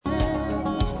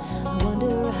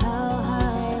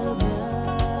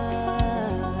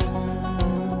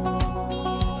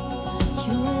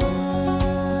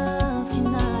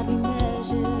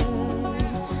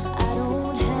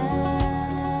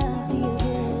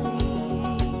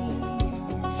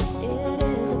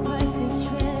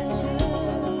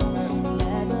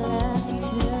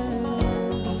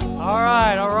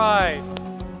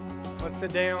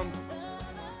sit down.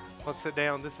 Let's sit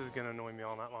down. This is going to annoy me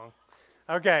all night long.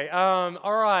 Okay.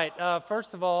 All right.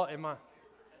 First of all,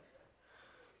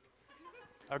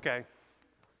 Okay.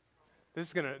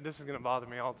 This is gonna bother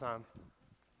me all the time.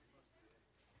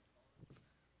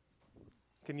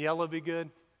 Can yellow be good?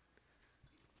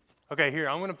 Okay. Here,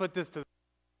 I'm gonna put this to.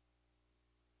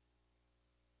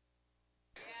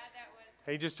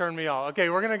 He just turned me off. Okay,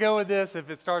 we're going to go with this. If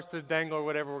it starts to dangle or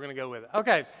whatever, we're going to go with it.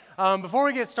 Okay, before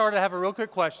we get started, I have a real quick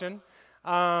question.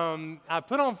 I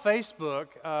put on Facebook,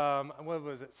 what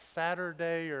was it,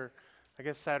 Saturday or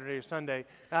Sunday.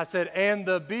 I said, and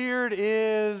the beard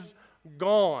is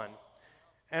gone.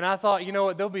 And I thought, you know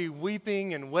what, there'll be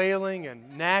weeping and wailing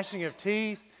and gnashing of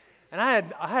teeth. And I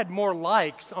had more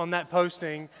likes on that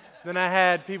posting than I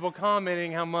had people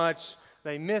commenting how much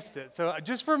they missed it. So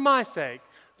just for my sake,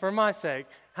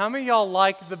 how many of y'all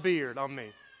like the beard on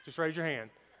me? Just raise your hand.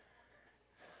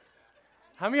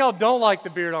 How many of y'all don't like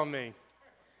the beard on me?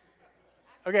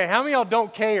 Okay, how many of y'all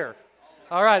don't care?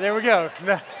 All right, there we go.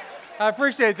 I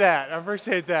appreciate that.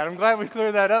 I'm glad we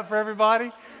cleared that up for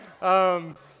everybody.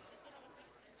 Boy,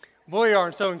 you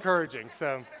are so encouraging.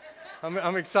 So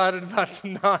I'm excited about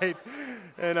tonight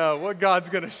and what God's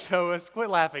going to show us.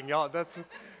 Quit laughing, y'all.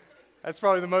 That's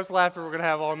probably the most laughter we're going to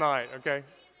have all night, okay?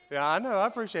 Yeah, I know. I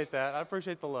appreciate that. I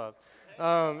appreciate the love.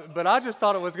 But I just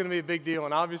thought it was going to be a big deal,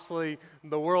 and obviously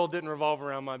the world didn't revolve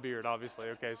around my beard, obviously.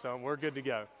 Okay, so we're good to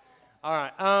go. All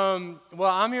right. Well,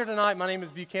 I'm here tonight. My name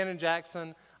is Buchanan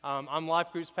Jackson. I'm Life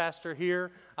Group's pastor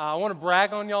here. I want to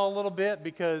brag on y'all a little bit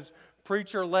because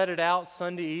preacher let it out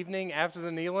Sunday evening after the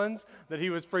Nealons that he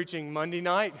was preaching Monday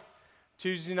night,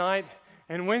 Tuesday night,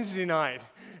 and Wednesday night.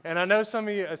 And I know some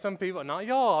people, not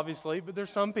y'all obviously, but there's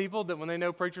some people that when they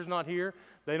know preacher's not here,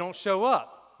 they don't show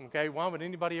up. Okay, why would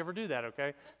anybody ever do that?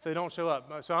 Okay, so they don't show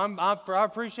up. So I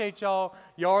appreciate y'all.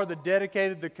 Y'all are the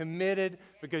dedicated, the committed,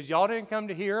 because y'all didn't come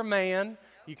to hear a man.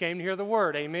 You came to hear the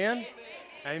word. Amen.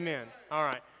 Amen. All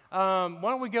right.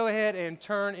 Why don't we go ahead and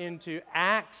turn into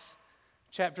Acts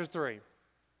chapter 3.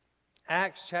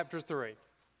 Acts chapter 3.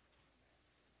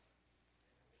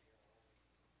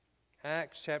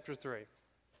 Acts chapter 3.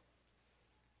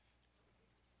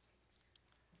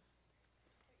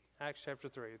 Acts chapter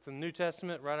 3. It's in the New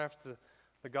Testament right after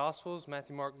the Gospels,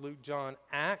 Matthew, Mark, Luke, John,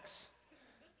 Acts.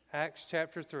 Acts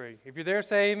chapter 3. If you're there,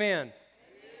 say amen.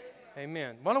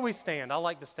 Amen. Why don't we stand? I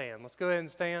like to stand. Let's go ahead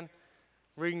and stand.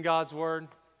 Reading God's Word.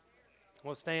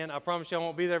 We'll stand. I promise you I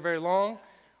won't be there very long.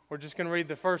 We're just going to read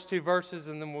the first two verses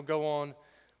and then we'll go on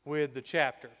with the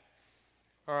chapter.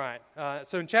 All right.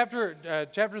 So in chapter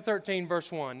 13,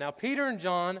 verse 1. Now Peter and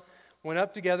John went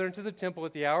up together into the temple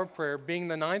at the hour of prayer, being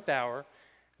the 9th hour.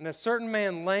 And a certain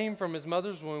man lame from his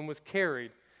mother's womb was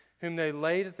carried, whom they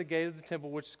laid at the gate of the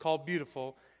temple, which is called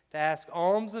Beautiful, to ask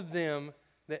alms of them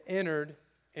that entered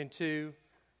into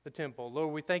the temple.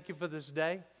 Lord, we thank you for this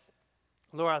day.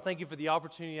 Lord, I thank you for the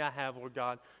opportunity I have, Lord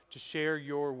God, to share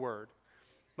your word.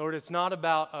 Lord, it's not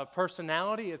about a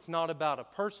personality. It's not about a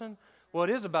person. Well,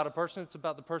 it is about a person. It's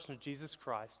about the person of Jesus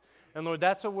Christ. And Lord,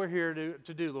 that's what we're here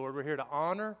to do, Lord. We're here to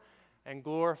honor and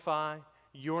glorify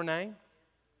your name.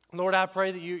 Lord, I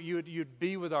pray that you'd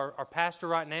be with our pastor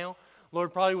right now.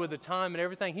 Lord, probably with the time and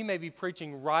everything, he may be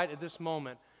preaching right at this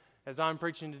moment as I'm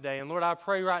preaching today. And Lord, I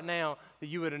pray right now that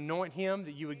you would anoint him,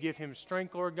 that you would give him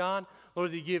strength, Lord God.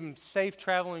 Lord, that you give him safe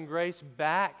traveling grace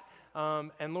back.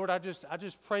 And Lord, I just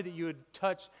pray that you would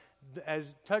touch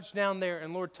down there.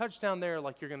 And Lord, touch down there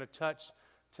like you're going to touch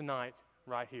tonight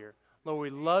right here. Lord, we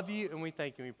love you and we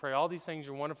thank you. We pray all these things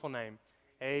in your wonderful name.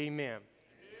 Amen.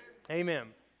 Amen.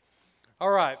 All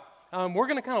right, we're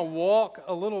going to kind of walk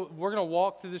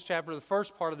through this chapter, the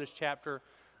first part of this chapter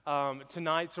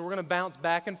tonight. So we're going to bounce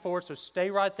back and forth. So stay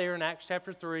right there in Acts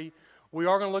chapter 3. We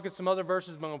are going to look at some other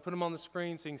verses, but I'm going to put them on the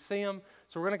screen so you can see them.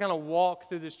 So we're going to kind of walk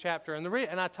through this chapter.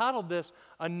 And I titled this,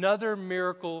 Another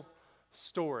Miracle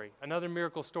Story. Another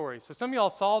Miracle Story. So some of y'all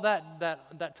saw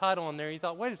that title on there. And you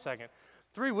thought, wait a second.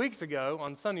 3 weeks ago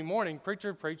on Sunday morning,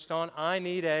 preacher preached on, I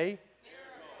need a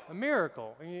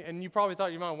miracle. And you probably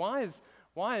thought in your mind,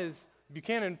 why is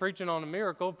Buchanan preaching on a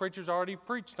miracle? Preacher's already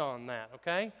preached on that,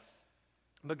 okay?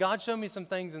 But God showed me some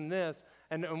things in this,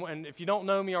 and if you don't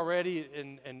know me already,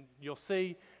 and you'll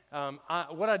see,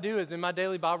 what I do is in my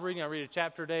daily Bible reading, I read a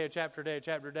chapter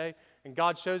a day, and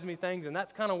God shows me things, and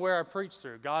that's kind of where I preach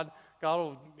through. God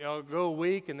will go a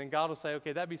week, and then God will say,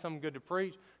 okay, that'd be something good to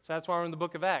preach. So that's why we're in the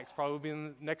book of Acts. Probably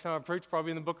be next time I preach,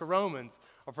 probably in the book of Romans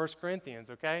or 1 Corinthians,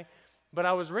 okay? But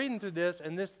I was reading through this,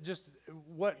 and this just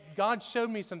what God showed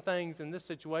me some things in this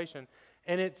situation,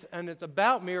 and it's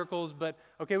about miracles. But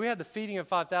okay, we had the feeding of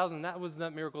 5,000. That was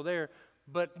that miracle there.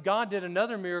 But God did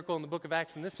another miracle in the book of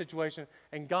Acts in this situation,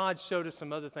 and God showed us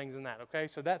some other things in that, okay?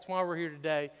 So that's why we're here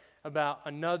today about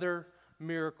another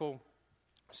miracle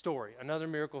story,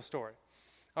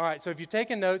 All right, so if you're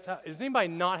taking notes, does anybody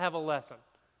not have a lesson?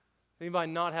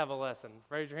 Anybody not have a lesson?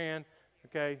 Raise your hand.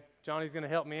 Okay, Johnny's going to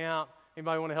help me out.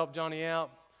 Anybody want to help Johnny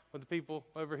out with the people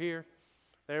over here?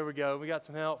 There we go. We got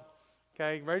some help.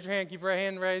 Okay, raise your hand. Keep your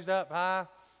hand raised up high.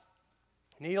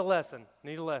 Need a lesson.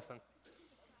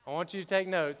 I want you to take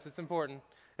notes. It's important.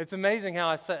 It's amazing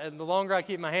how the longer I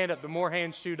keep my hand up, the more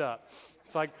hands shoot up.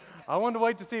 It's like, I wanted to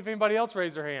wait to see if anybody else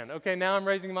raised their hand. Okay, now I'm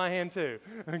raising my hand too.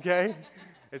 Okay?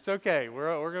 It's okay.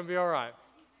 We're going to be all right.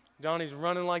 Johnny's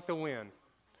running like the wind.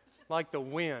 Like the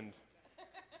wind.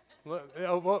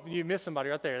 Oh, you missed somebody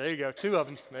right there. There you go. 2 of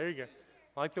them. There you go.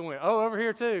 Like the wind. Oh, over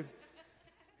here too.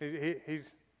 He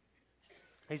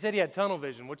said he had tunnel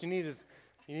vision. What you need is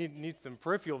you need some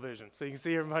peripheral vision so you can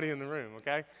see everybody in the room,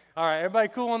 okay? All right, everybody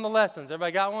cool on the lessons?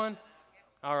 Everybody got one?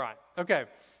 All right, okay.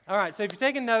 All right, so if you're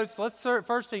taking notes, let's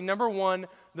first see, number 1,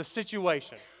 the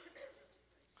situation.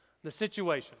 The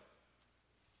situation.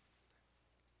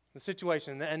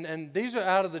 And these are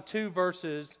out of the 2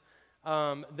 verses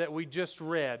that we just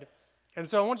read. And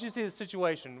so I want you to see the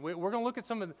situation. We're going to look at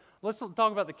let's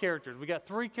talk about the characters. We got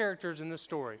 3 characters in this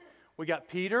story. We got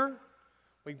Peter,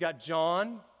 we've got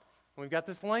John, and we've got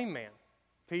this lame man.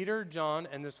 Peter, John,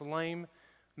 and this lame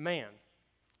man.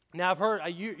 Now I've heard,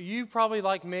 you probably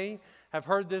like me, have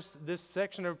heard this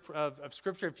section of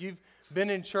Scripture. If you've been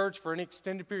in church for an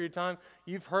extended period of time,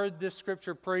 you've heard this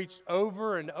Scripture preached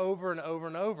over and over and over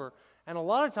and over. And a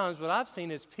lot of times what I've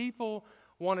seen is people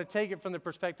want to take it from the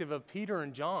perspective of Peter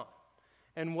and John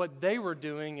and what they were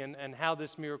doing and how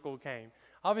this miracle came.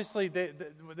 Obviously,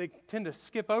 they tend to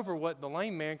skip over what the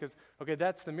lame man, because, okay,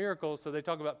 that's the miracle, so they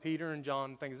talk about Peter and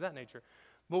John and things of that nature.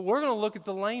 But we're going to look at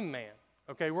the lame man,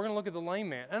 okay? We're going to look at the lame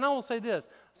man. And I will say this.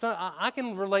 So I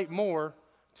can relate more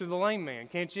to the lame man,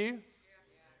 can't you?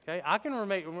 Okay, I can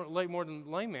relate more to the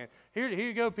lame man. Here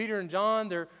you go, Peter and John,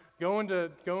 they're going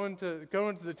to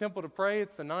the temple to pray.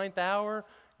 It's the 9th hour.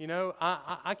 You know,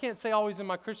 I can't say always in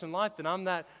my Christian life that I'm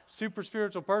that super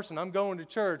spiritual person. I'm going to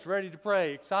church, ready to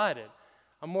pray, excited.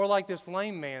 I'm more like this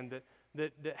lame man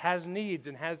that has needs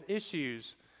and has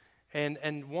issues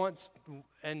and wants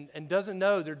and doesn't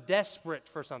know they're desperate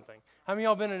for something. How many of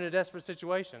y'all been in a desperate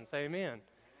situation? Say amen.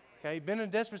 Okay, been in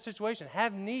a desperate situation,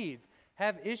 have needs,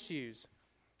 have issues.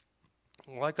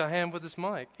 Like I have with this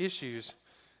mic, issues.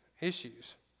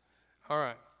 All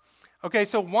right. Okay,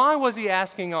 so why was he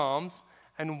asking alms?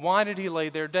 And why did he lay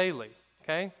there daily?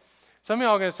 Okay? Some of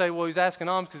y'all are going to say, well, he's asking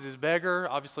alms because he's a beggar.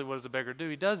 Obviously, what does a beggar do?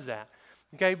 He does that.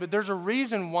 Okay, but there's a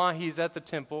reason why he's at the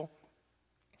temple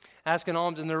asking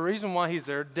alms, and there's a reason why he's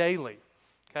there daily.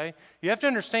 Okay? You have to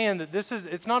understand that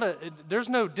there's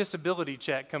no disability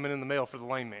check coming in the mail for the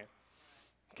lame man.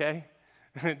 Okay?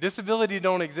 Disability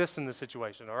don't exist in this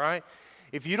situation, all right?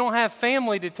 If you don't have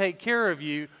family to take care of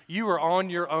you, you are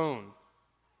on your own.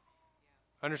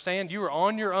 Understand? You are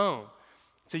on your own.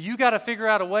 So you got to figure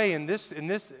out a way in this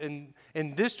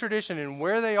tradition and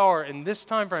where they are in this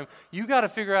time frame. You got to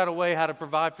figure out a way how to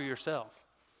provide for yourself.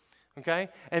 Okay?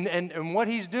 And what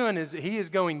he's doing is he is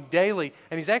going daily,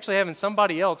 and he's actually having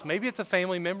somebody else. Maybe it's a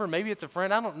family member, maybe it's a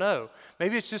friend. I don't know.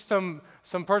 Maybe it's just some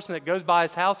person that goes by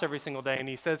his house every single day, and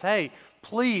he says, "Hey,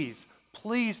 please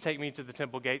take me to the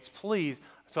temple gates, please,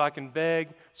 so I can beg,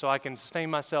 so I can sustain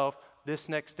myself." This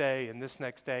next day, and this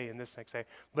next day, and this next day.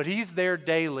 But he's there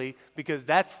daily because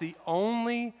that's the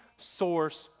only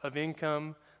source of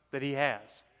income that he has.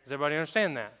 Does everybody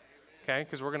understand that? Okay,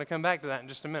 because we're going to come back to that in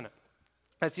just a minute.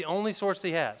 That's the only source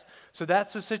he has. So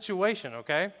that's the situation,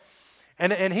 okay?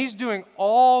 And he's doing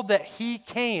all that he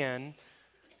can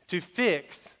to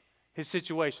fix his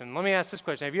situation. Let me ask this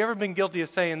question. Have you ever been guilty of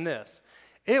saying this?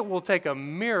 It will take a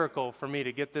miracle for me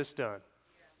to get this done.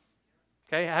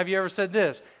 Okay, have you ever said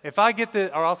this? If I get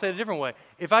this, or I'll say it a different way.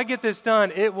 If I get this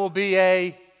done, it will be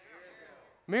a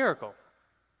miracle.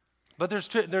 But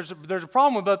there's a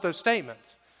problem with both those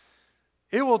statements.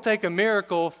 It will take a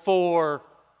miracle for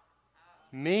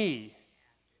me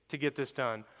to get this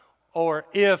done. Or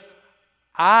if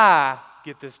I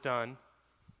get this done,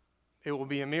 it will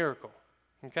be a miracle.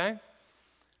 Okay?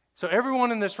 So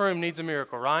everyone in this room needs a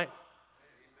miracle, right?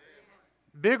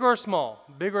 Big or small,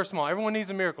 everyone needs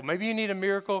a miracle. Maybe you need a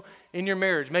miracle in your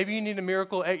marriage. Maybe you need a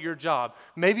miracle at your job.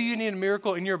 Maybe you need a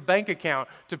miracle in your bank account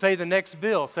to pay the next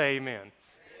bill. Say amen.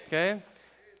 Okay?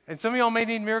 And some of y'all may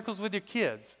need miracles with your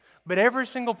kids. But every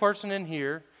single person in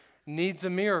here needs a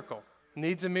miracle.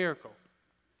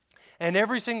 And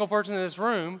every single person in this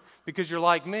room, because you're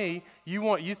like me,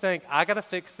 you think, I got to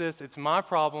fix this. It's my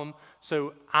problem,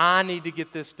 so I need to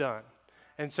get this done.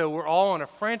 And so we're all in a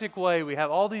frantic way. We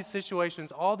have all these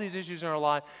situations, all these issues in our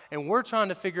life, and we're trying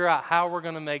to figure out how we're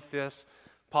going to make this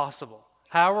possible,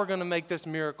 how we're going to make this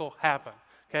miracle happen.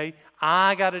 Okay?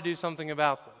 I got to do something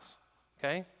about this.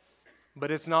 Okay?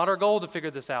 But it's not our goal to figure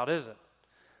this out, is it?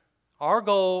 Our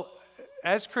goal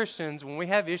as Christians, when we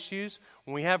have issues,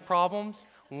 when we have problems,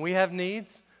 when we have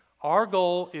needs, our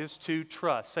goal is to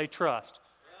trust. Say trust.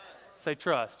 Say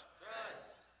trust.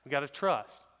 We got to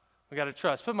trust. We got to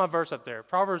trust. Put my verse up there.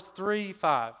 Proverbs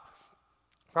 3:5.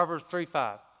 Proverbs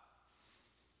 3:5.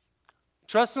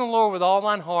 Trust in the Lord with all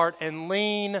thine heart and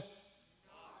lean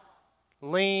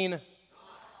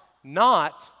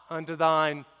not unto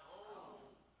thine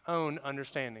own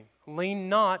understanding. Lean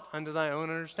not unto thy own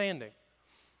understanding.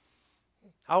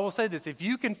 I will say this. If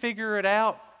you can figure it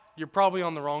out, you're probably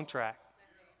on the wrong track.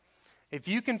 If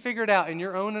you can figure it out in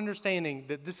your own understanding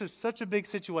that this is such a big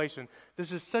situation,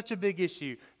 this is such a big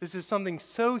issue, this is something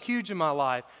so huge in my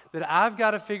life that I've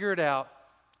got to figure it out,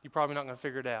 you're probably not going to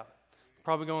figure it out. You're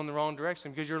probably going the wrong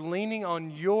direction because you're leaning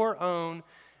on your own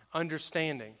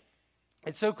understanding.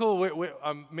 It's so cool.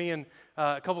 Me and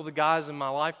a couple of the guys in my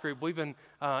life group, we've been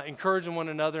encouraging one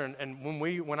another. And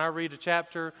when I read a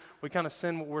chapter, we kind of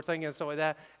send what we're thinking and stuff like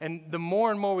that. And the more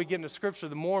and more we get into Scripture,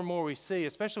 the more and more we see,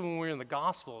 especially when we're in the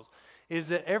Gospels, is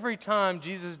that every time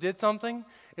Jesus did something,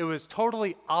 it was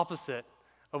totally opposite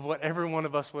of what every one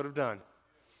of us would have done.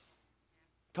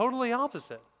 Totally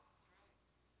opposite.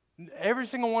 Every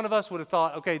single one of us would have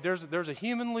thought, okay, there's a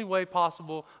humanly way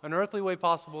possible, an earthly way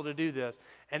possible to do this.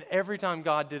 And every time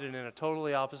God did it in a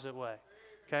totally opposite way.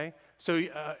 Okay? So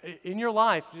in your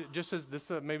life, just as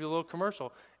this maybe a little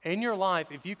commercial, in your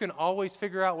life, if you can always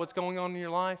figure out what's going on in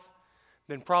your life,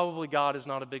 then probably God is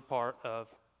not a big part of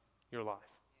your life.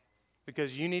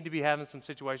 Because you need to be having some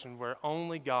situations where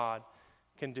only God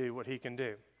can do what he can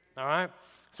do. All right?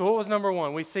 So what was number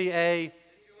one? We see a...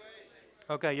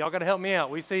 Okay, y'all got to help me out.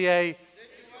 We see a...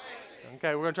 Situation.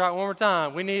 Okay, we're going to try it one more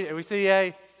time. We see a...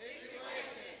 Situation.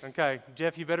 Okay,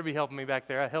 Jeff, you better be helping me back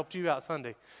there. I helped you out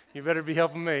Sunday. You better be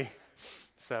helping me.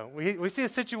 So we see a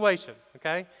situation,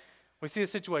 okay? We see a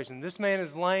situation. This man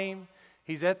is lame.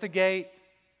 He's at the gate.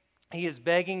 He is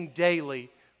begging daily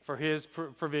for his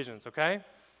provisions, okay?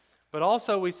 But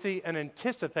also we see an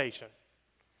anticipation.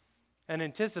 An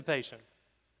anticipation.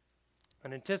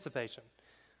 An anticipation.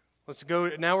 Let's go,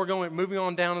 now moving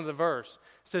on down to the verse.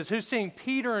 It says, who's seeing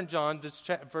Peter and John,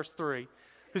 verse 3,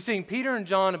 who's seeing Peter and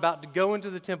John about to go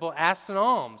into the temple, asked an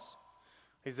alms.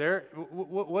 He's there,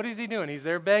 what is he doing? He's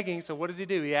there begging, so what does he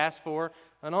do? He asks for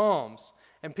an alms.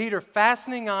 And Peter,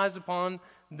 fastening upon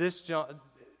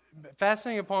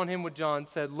him with John,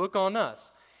 said, look on us.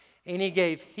 And he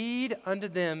gave heed unto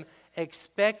them,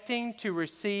 expecting to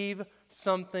receive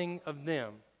something of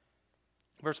them.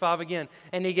 Verse 5 again,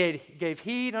 and he gave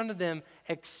heed unto them,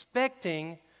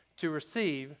 expecting to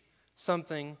receive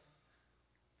something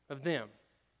of them.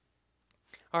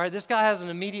 All right, this guy has an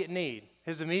immediate need.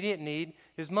 His immediate need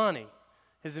is money.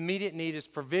 His immediate need is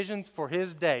provisions for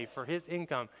his day, for his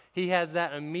income. He has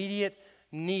that immediate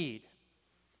need.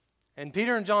 And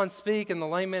Peter and John speak, and the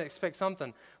lame man expects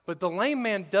something. But the lame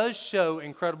man does show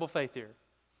incredible faith here.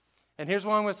 And here's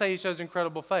why I'm going to say he shows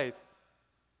incredible faith.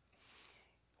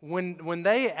 When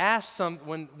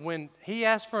he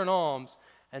asked for an alms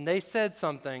and they said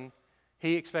something,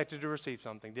 he expected to receive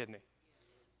something, didn't he?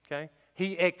 Okay?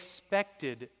 He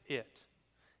expected it.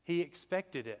 He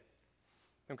expected it.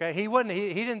 Okay? He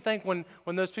didn't think when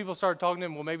those people started talking to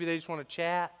him, well, maybe they just want to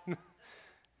chat.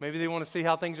 Maybe they want to see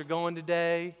how things are going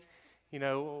today. You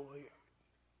know,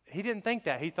 he didn't think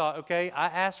that. He thought, okay, I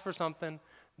asked for something,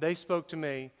 they spoke to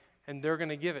me, and they're going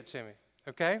to give it to me.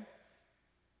 Okay?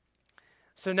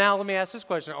 So now let me ask this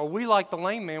question. Are we like the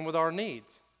lame man with our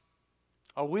needs?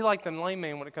 Are we like the lame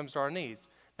man when it comes to our needs?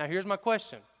 Now here's my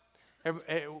question.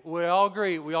 We all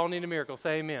agree we all need a miracle.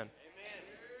 Say amen.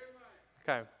 Amen.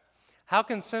 Okay. How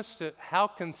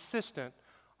consistent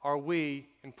are we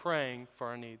in praying for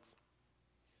our needs?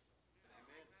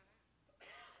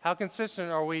 How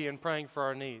consistent are we in praying for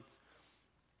our needs?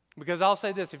 Because I'll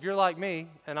say this, if you're like me,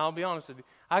 and I'll be honest with you,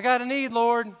 I got a need,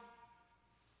 Lord.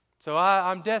 So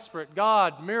I'm desperate.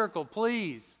 God, miracle,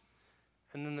 please.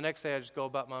 And then the next day I just go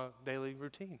about my daily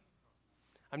routine.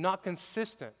 I'm not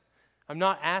consistent. I'm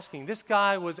not asking. This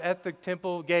guy was at the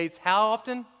temple gates how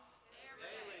often?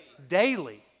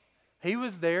 Daily. He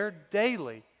was there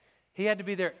daily. He had to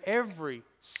be there every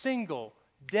single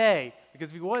day. Because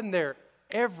if he wasn't there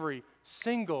every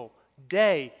single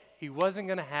day, he wasn't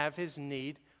going to have his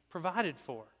need provided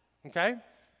for. Okay?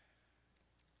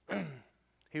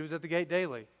 He was at the gate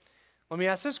daily. Let me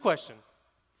ask this question.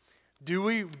 Do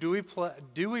we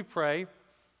pray,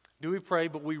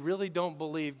 but we really don't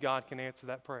believe God can answer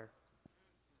that prayer?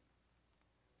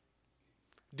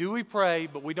 Do we pray,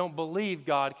 but we don't believe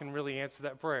God can really answer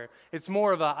that prayer? It's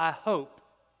more of a I hope.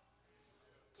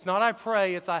 It's not I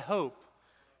pray, it's I hope.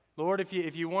 Lord, if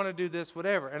you want to do this,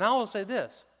 whatever. And I will say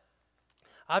this.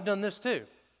 I've done this too.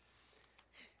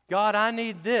 God, I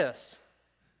need this.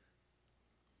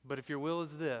 But if your will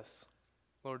is this,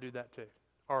 Lord, do that too.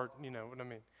 Or, you know what I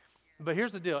mean. But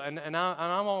here's the deal. And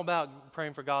I'm all about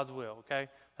praying for God's will, okay?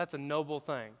 That's a noble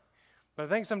thing. But I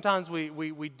think sometimes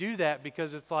we do that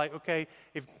because it's like, okay,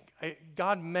 if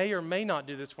God may or may not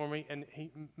do this for me, and He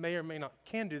may or may not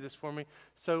can do this for me,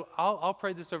 so I'll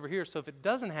pray this over here. So if it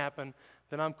doesn't happen,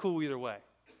 then I'm cool either way.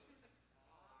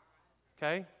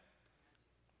 Okay?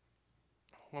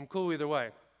 I'm cool either way.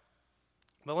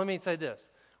 But let me say this.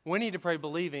 We need to pray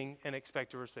believing and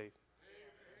expect to receive.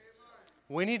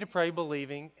 We need to pray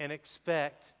believing and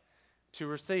expect to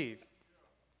receive.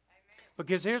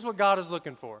 Because here's what God is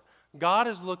looking for. God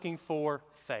is looking for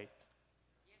faith.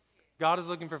 God is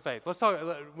looking for faith. Let's talk.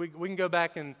 We can go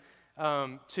back and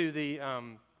to the.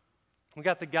 We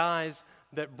got the guys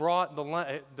that brought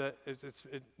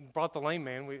brought the lame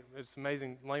man. It's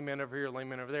amazing, lame man over here, lame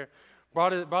man over there.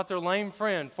 Brought their lame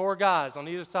friend. 4 guys on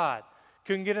either side.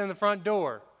 Couldn't get in the front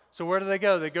door. So where do they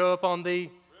go? They go up on the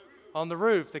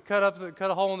roof. They cut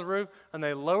a hole in the roof and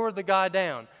they lowered the guy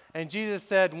down. And Jesus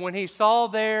said, when he saw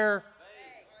their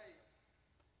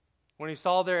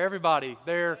everybody,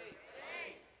 their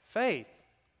faith.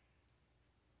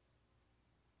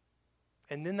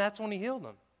 And then that's when he healed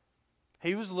them.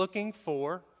 He was looking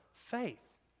for faith.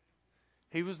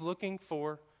 He was looking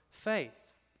for faith.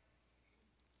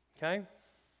 Okay?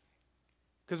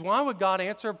 Because why would God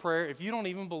answer a prayer if you don't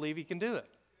even believe He can do it?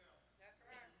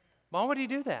 Why would He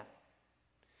do that?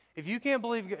 If you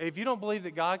don't believe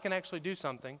that God can actually do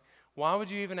something, why would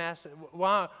you even ask?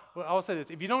 Why? Well, I'll say this: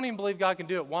 if you don't even believe God can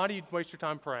do it, why do you waste your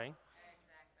time praying?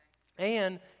 Exactly.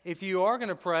 And if you are going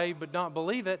to pray but not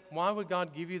believe it, why would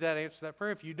God give you that answer to that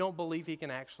prayer if you don't believe He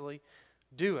can actually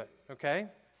do it? Okay.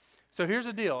 So here's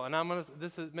the deal, and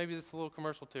this is a little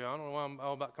commercial too. I don't know why I'm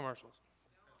all about commercials.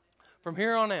 From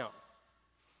here on out,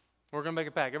 we're going to make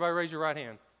a pact. Everybody raise your right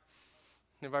hand.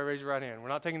 Everybody raise your right hand. We're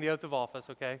not taking the oath of office,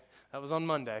 okay? That was on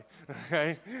Monday,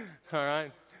 okay? All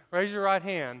right? Raise your right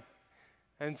hand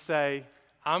and say,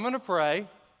 I'm going to pray,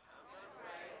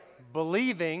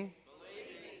 believing.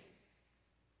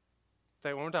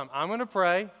 Say it one more time. I'm going to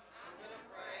pray,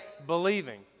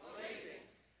 believing,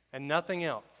 and nothing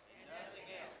else.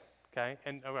 Okay?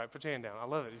 And all right, put your hand down. I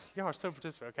love it. You are so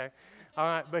participant, okay? All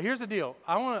right, but here's the deal.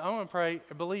 I want to pray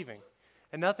believing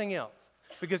and nothing else.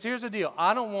 Because here's the deal.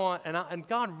 I don't want, and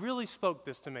God really spoke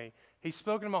this to me. He's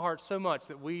spoken to my heart so much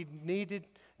that we need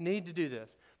to do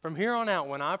this. From here on out,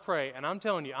 when I pray, and I'm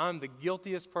telling you, I'm the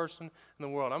guiltiest person in the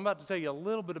world. I'm about to tell you a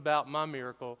little bit about my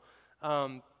miracle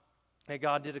that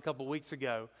God did a couple weeks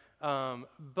ago.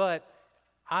 But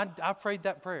I prayed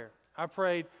that prayer. I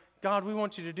prayed, God, we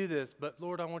want you to do this, but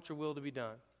Lord, I want your will to be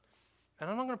done. And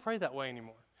I'm not going to pray that way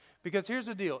anymore. Because here's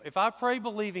the deal. If I pray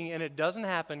believing and it doesn't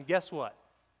happen, guess what?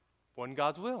 Wasn't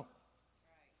God's will.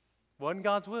 Wasn't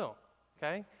God's will.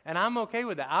 Okay? And I'm okay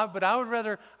with that. But I would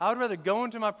rather go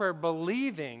into my prayer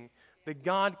believing that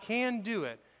God can do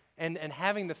it and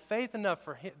having the faith enough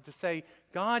for Him to say,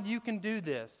 God, you can do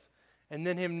this. And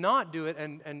then Him not do it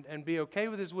and be okay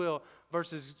with His will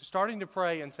versus starting to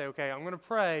pray and say, okay, I'm going to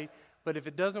pray, but if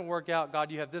it doesn't work out, God,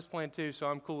 you have this plan too, so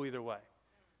I'm cool either way.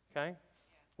 Okay?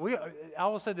 I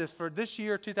will say this, for this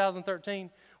year, 2013,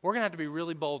 we're going to have to be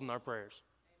really bold in our prayers.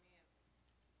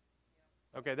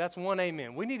 Okay, that's one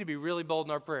amen. We need to be really bold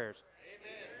in our prayers.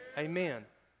 Amen.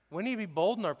 We need to be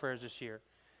bold in our prayers this year.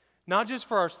 Not just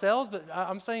for ourselves, but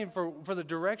I'm saying for the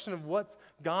direction of what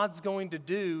God's going to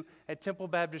do at Temple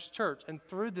Baptist Church and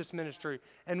through this ministry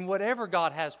and whatever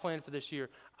God has planned for this year.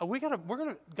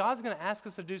 God's going to ask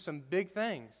us to do some big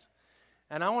things.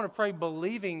 And I want to pray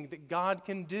believing that God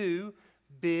can do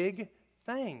big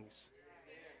things.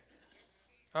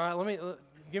 All right,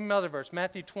 give me another verse.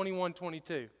 Matthew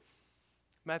 21:22.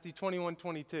 Matthew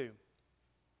 21:22.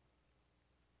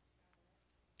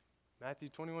 Matthew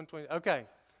 21:20. Okay.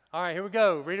 All right, here we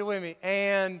go. Read it with me.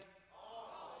 And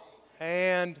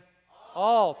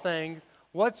all things,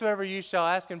 whatsoever you shall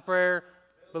ask in prayer,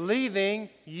 believing,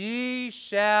 ye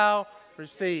shall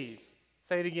receive.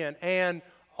 Say it again. And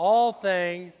all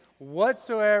things,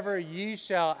 whatsoever ye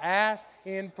shall ask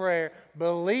in prayer,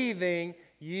 believing,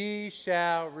 ye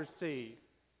shall receive.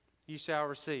 Ye shall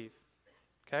receive.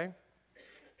 Okay?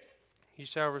 You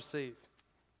shall receive.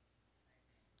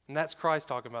 And that's Christ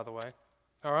talking, by the way.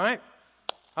 All right?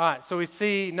 All right, so we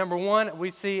see, number one, we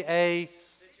see a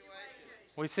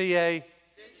situation.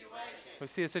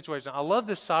 I love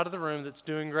this side of the room that's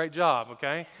doing a great job,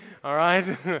 okay? All right?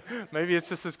 Maybe it's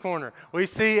just this corner. We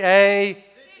see a situation.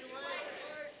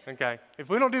 Okay. If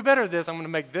we don't do better at this, I'm going to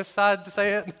make this side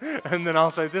say it, and then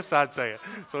I'll say this side say it,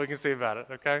 so we can see about it,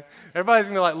 okay? Everybody's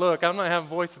going to be like, look, I'm not having a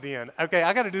voice at the end. Okay,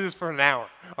 I got to do this for an hour,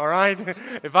 all right?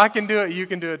 If I can do it, you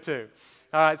can do it too.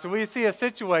 All right, so we see a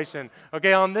situation,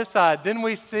 okay, on this side. Then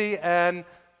we see an...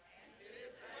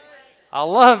 I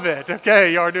love it.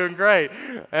 Okay, you are doing great.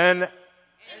 And...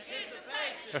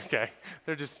 Okay,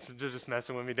 they're just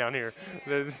messing with me down here.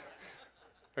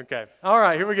 Okay, all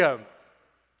right, here we go.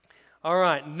 All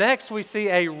right, next we see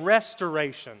a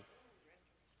restoration.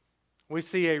 We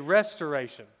see a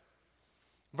restoration.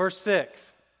 Verse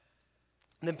 6.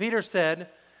 Then Peter said,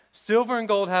 "Silver and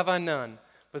gold have I none,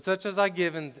 but such as I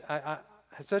give,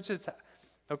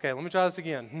 okay, let me try this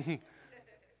again.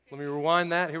 Let me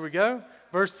rewind that. Here we go.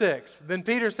 Verse 6. Then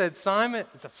Peter said, Simon.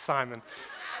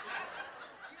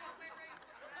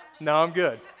 No, I'm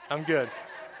good.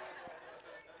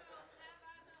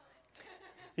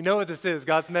 You know what this is?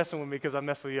 God's messing with me because I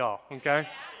mess with y'all, okay?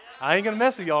 I ain't going to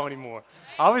mess with y'all anymore.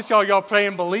 I wish y'all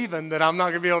praying, believing that I'm not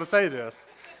going to be able to say this.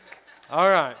 All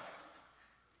right.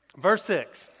 Verse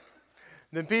 6.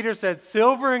 Then Peter said,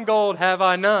 "Silver and gold have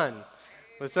I none,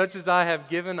 but such as I have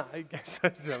given,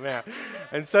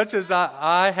 and such as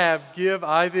I have give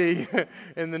I thee,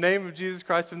 in the name of Jesus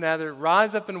Christ of Nazareth,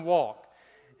 rise up and walk.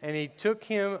 And he took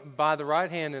him by the right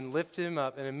hand and lifted him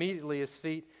up, and immediately his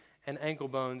feet and ankle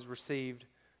bones received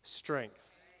strength."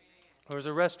 There was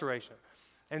a restoration.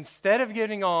 Instead of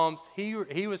giving alms,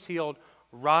 he was healed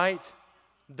right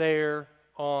there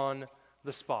on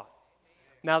the spot.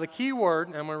 Now the key word,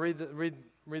 and I'm going to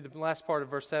read the last part of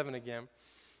verse 7 again.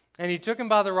 And he took him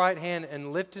by the right hand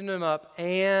and lifted him up,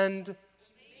 and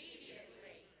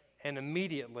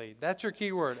immediately. That's your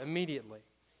key word, immediately.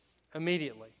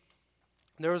 Immediately.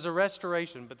 There was a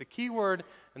restoration, but the key word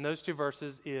in those two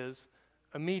verses is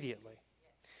immediately.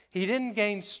 He didn't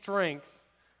gain strength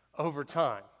over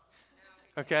time.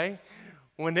 Okay?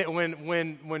 When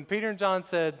Peter and John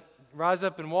said, "Rise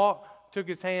up and walk," took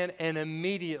his hand, and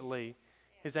immediately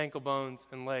his ankle bones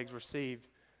and legs received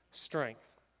strength.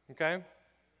 Okay?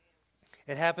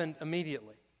 It happened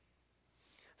immediately.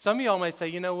 Some of y'all may say,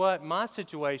 you know what, my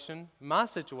situation,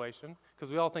 because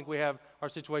we all think we have our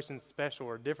situations special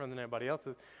or different than everybody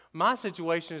else's. My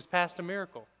situation is past a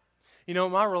miracle. You know,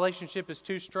 my relationship is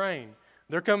too strained.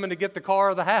 They're coming to get the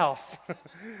car or the house.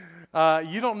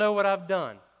 You don't know what I've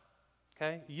done.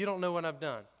 Okay? You don't know what I've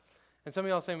done. And some of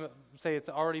y'all say it's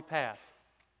already passed.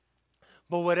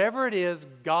 But whatever it is,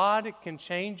 God can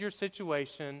change your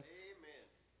situation. Amen.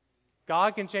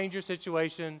 God can change your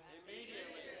situation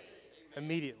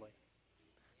immediately.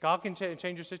 God can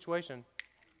change your situation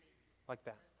like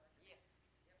that.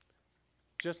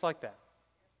 Just like that.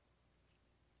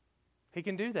 He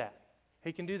can do that.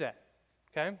 He can do that.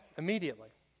 Okay? Immediately.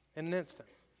 In an instant.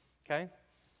 Okay?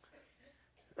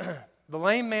 The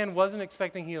lame man wasn't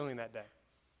expecting healing that day.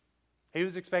 He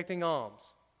was expecting alms.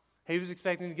 He was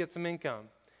expecting to get some income.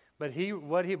 But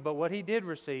what he did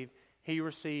receive, he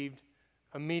received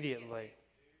immediately.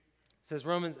 It says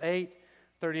Romans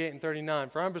 8:38 and 39.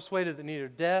 "For I am persuaded that neither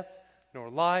death, nor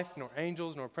life, nor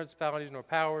angels, nor principalities, nor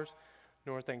powers,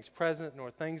 nor things present,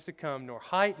 nor things to come, nor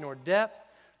height, nor depth,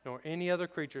 nor any other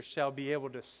creature shall be able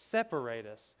to separate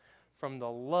us from the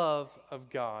love of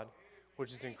God,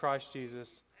 which is in Christ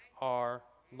Jesus our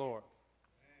Lord."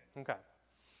 Okay.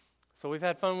 So we've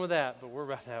had fun with that, but we're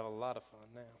about to have a lot of fun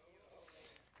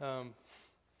now.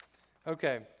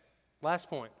 Okay. Last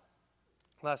point,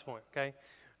 okay?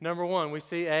 Number one, we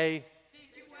see a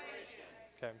situation.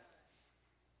 Okay.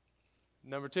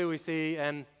 Number two, we see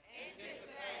an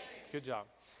anticipation. Good job.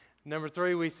 Number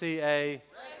three, we see a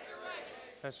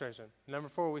restoration. Number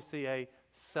four, we see a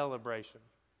celebration.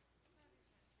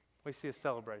 We see a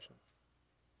celebration.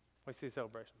 We see a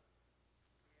celebration.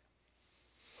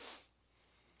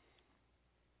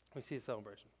 We see a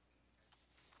celebration.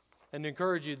 And to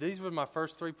encourage you, these were my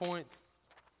first 3 points.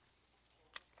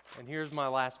 And here's my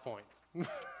last point.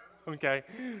 Okay?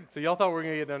 So y'all thought we were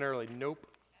going to get done early. Nope.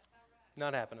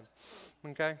 Not happening.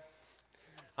 Okay?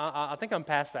 I think I'm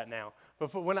past that now.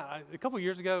 But a couple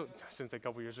years ago, I shouldn't say a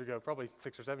couple years ago, probably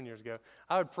 6 or 7 years ago,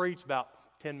 I would preach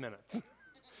about 10 minutes.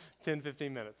 10,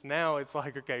 15 minutes. Now it's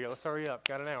like, okay, let's hurry up.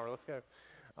 Got an hour. Let's go.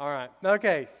 All right.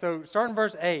 Okay, so starting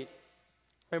verse 8.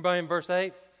 Everybody in verse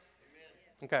 8?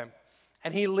 Okay.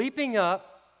 "And he, leaping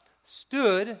up,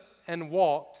 stood and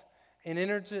walked and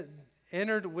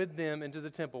entered with them into the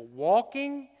temple,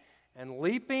 walking and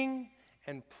leaping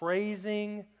and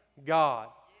praising God.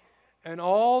 And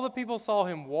all the people saw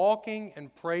him walking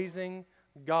and praising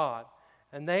God.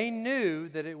 And they knew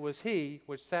that it was he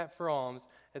which sat for alms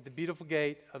at the beautiful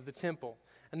gate of the temple.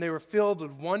 And they were filled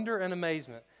with wonder and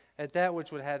amazement at that which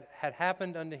had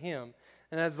happened unto him.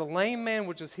 And as the lame man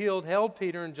which was healed held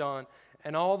Peter and John,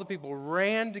 and all the people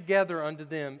ran together unto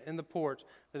them in the porch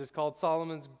that is called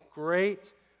Solomon's,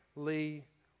 greatly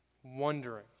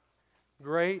wondering.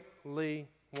 Greatly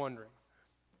wondering.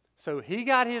 So he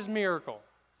got his miracle.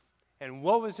 And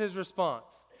what was his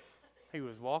response? He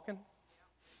was walking.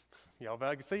 Y'all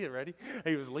about to see it, ready?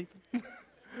 He was leaping.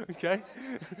 Okay?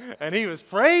 And he was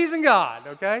praising God,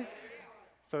 okay?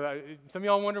 So some of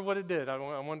y'all wonder what it did. I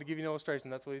wanted to give you an illustration.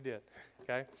 That's what he did,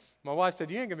 okay? My wife said,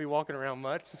 you ain't going to be walking around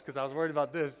much because I was worried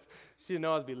about this. She didn't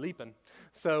know I was be leaping.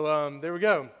 So there we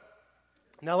go.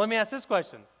 Now let me ask this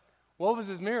question. What was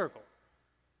his miracle?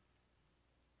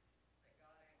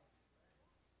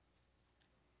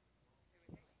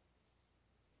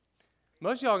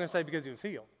 Most of y'all are going to say because he was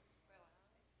healed.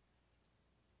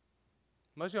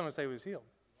 Most of y'all are going to say he was healed.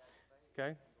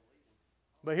 Okay?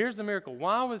 But here's the miracle.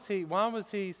 Why was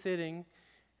he sitting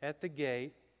at the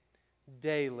gate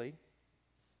daily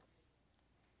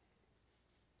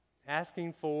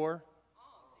asking for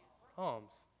alms?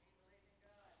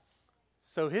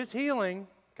 So his healing,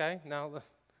 okay, now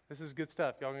this is good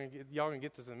stuff. Y'all gonna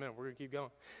get this in a minute. We're going to keep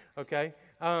going. Okay?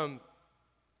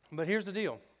 But here's the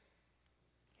deal.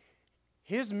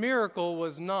 His miracle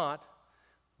was not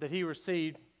that he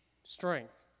received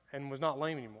strength and was not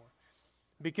lame anymore.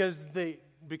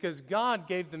 Because God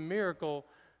gave the miracle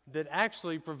that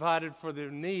actually provided for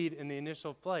their need in the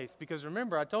initial place. Because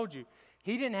remember, I told you,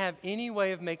 he didn't have any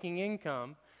way of making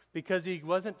income because he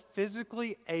wasn't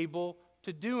physically able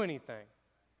to do anything.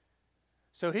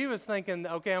 So he was thinking,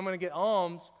 okay, I'm going to get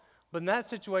alms. But in that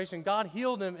situation, God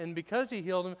healed him, and because he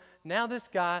healed him, now this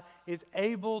guy is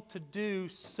able to do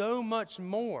so much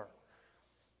more.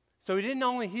 So he didn't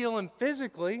only heal him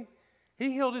physically,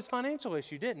 he healed his financial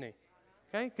issue, didn't he?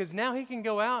 Okay, because now he can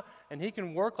go out and he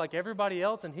can work like everybody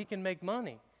else and he can make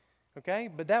money. Okay,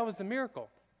 but that was a miracle.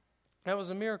 That was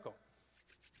a miracle.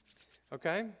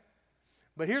 Okay,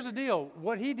 but here's the deal.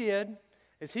 What he did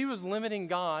is he was limiting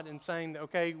God and saying,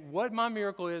 okay, what my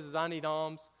miracle is I need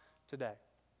alms today.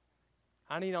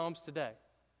 I need alms today.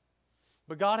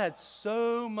 But God had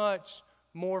so much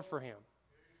more for him.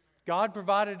 God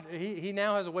provided, he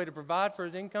now has a way to provide for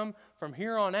his income from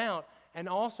here on out, and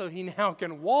also he now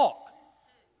can walk.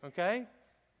 Okay?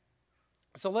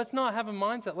 So let's not have a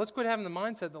mindset. Let's quit having the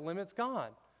mindset that limits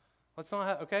God. Let's not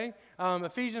have, okay?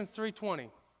 Ephesians 3:20.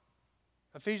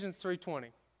 Ephesians 3:20.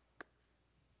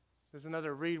 There's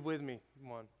another read with me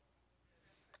one.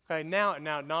 Okay, now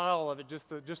not all of it, just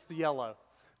the yellow.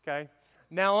 Okay?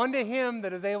 Now unto him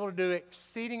that is able to do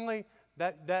exceedingly,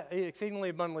 that exceedingly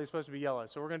abundantly is supposed to be yellow,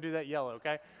 so we're going to do that yellow,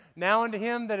 okay? Now unto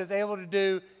him that is able to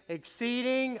do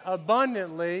exceeding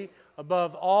abundantly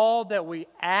above all that we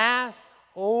ask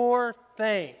or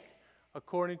think,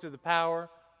 according to the power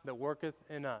that worketh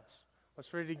in us.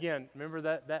 Let's read it again. Remember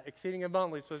that exceeding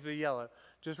abundantly is supposed to be yellow.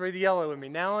 Just read the yellow with me.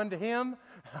 Now unto him,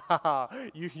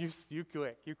 you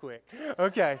quick.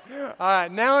 Okay. All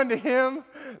right. Now unto him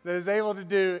that is able to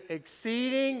do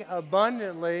exceeding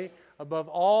abundantly above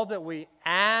all that we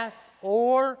ask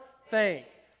or think,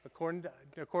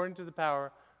 according to the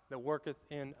power that worketh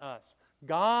in us.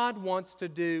 God wants to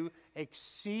do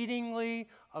exceedingly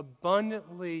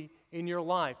abundantly in your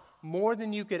life, more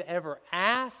than you could ever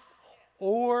ask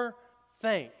or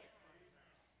think.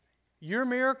 Your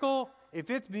miracle, if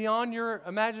it's beyond your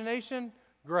imagination,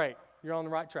 great, you're on the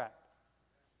right track.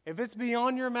 If it's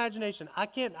beyond your imagination, I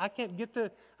can't get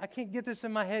this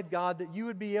in my head, God, that you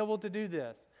would be able to do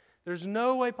this. There's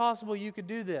no way possible you could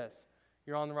do this.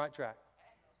 You're on the right track.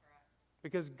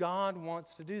 Because God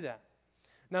wants to do that.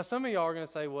 Now, some of y'all are going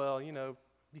to say, well,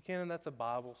 Buchanan, that's a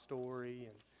Bible story,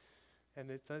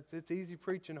 and it's easy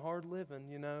preaching, hard living,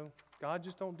 God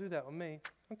just don't do that with me.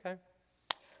 Okay.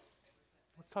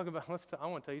 I want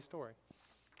to tell you a story.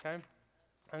 Okay?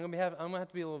 I'm going to have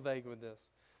to be a little vague with this.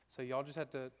 So y'all just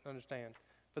have to understand.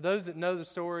 For those that know the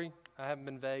story, I haven't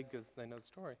been vague because they know the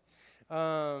story.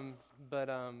 I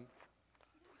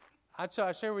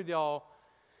shared with y'all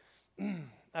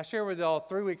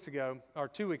 3 weeks ago, or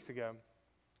 2 weeks ago,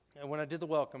 and when I did the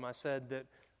welcome, I said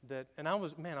that and I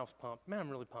was pumped. Man, I'm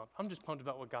really pumped. I'm just pumped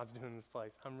about what God's doing in this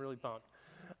place. I'm really pumped.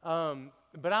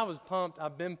 But I was pumped.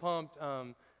 I've been pumped.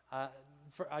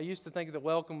 I used to think that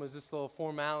welcome was this little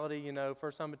formality,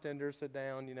 first time attender, sit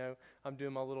down, I'm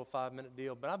doing my little 5-minute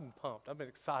deal. But I've been pumped. I've been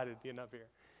excited getting up here.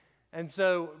 And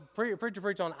so,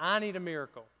 preach on I need a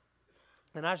miracle.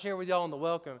 And I shared with y'all in the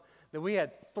welcome that we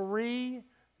had 3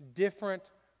 different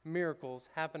miracles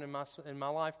happen in my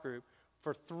life group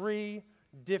for 3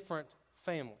 different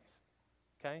families.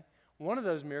 Okay? One of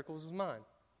those miracles was mine.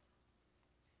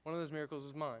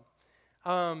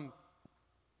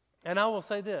 And I will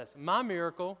say this. My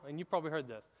miracle, and you probably heard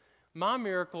this, my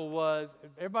miracle was,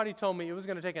 everybody told me it was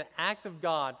going to take an act of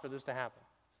God for this to happen.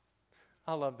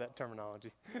 I love that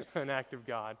terminology, an act of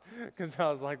God, because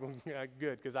I was like, well, yeah,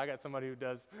 good, because I got somebody who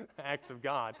does acts of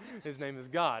God. His name is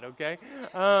God, okay?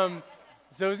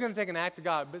 So it was going to take an act of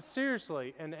God. But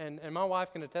seriously, and my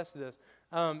wife can attest to this,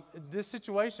 this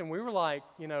situation, we were like,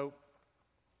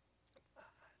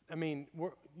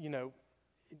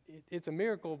 it's a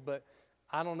miracle, but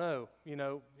I don't know,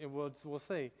 we'll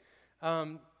see.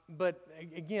 But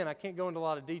again, I can't go into a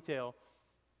lot of detail,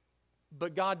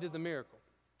 but God did the miracle.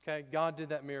 Okay, God did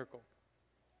that miracle.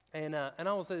 And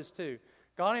I will say this too.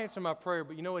 God answered my prayer,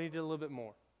 but you know what? He did a little bit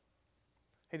more.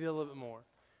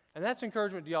 And that's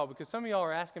encouragement to y'all, because some of y'all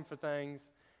are asking for things,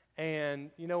 and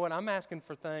you know what? I'm asking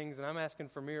for things, and I'm asking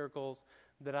for miracles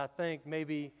that I think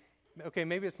maybe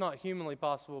it's not humanly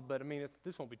possible, but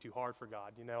this won't be too hard for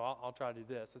God. I'll try to do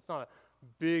this. It's not a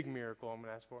big miracle I'm going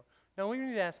to ask for. No, we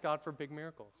need to ask God for big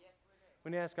miracles. Yes, we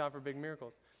need to ask God for big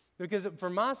miracles. Because for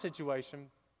my situation,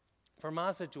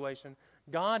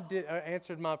 God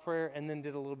answered my prayer and then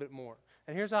did a little bit more.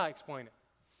 And here's how I explain it.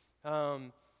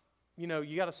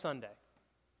 You got a sundae.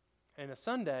 And a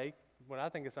sundae, what I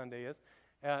think a sundae is,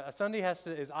 a sundae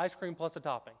is ice cream plus a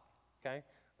topping. Okay?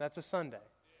 That's a sundae.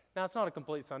 Now, it's not a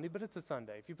complete sundae, but it's a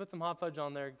sundae. If you put some hot fudge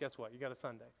on there, guess what? You got a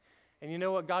sundae. And you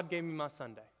know what? God gave me my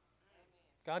sundae.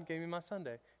 God gave me my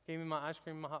sundae. Gave me my ice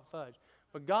cream and my hot fudge.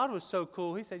 But God was so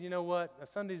cool. He said, you know what? A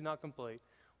sundae's not complete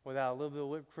without a little bit of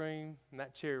whipped cream and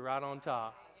that cherry right on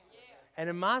top. And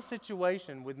in my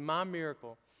situation, with my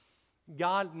miracle,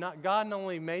 God not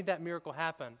only made that miracle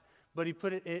happen, but He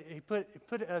put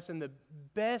us in the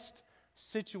best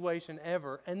situation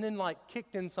ever, and then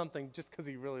kicked in something just because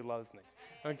He really loves me.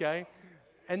 Okay?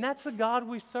 And that's the God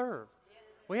we serve.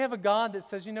 We have a God that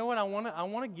says, you know what? I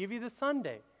want to give you the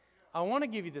sundae. I want to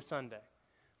give you the sundae.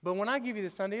 But when I give you the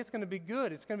sundae, it's going to be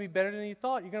good. It's going to be better than you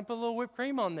thought. You're going to put a little whipped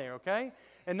cream on there, okay?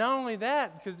 And not only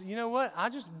that, because you know what? I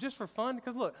just for fun,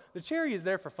 because look, the cherry is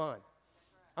there for fun.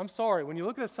 I'm sorry. When you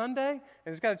look at a sundae and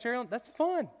it's got a cherry on it, that's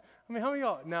fun. How many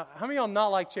of y'all not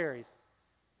like cherries?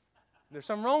 There's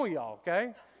something wrong with y'all,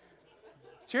 okay?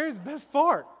 Cherry's the best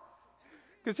part.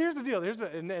 Because here's the deal.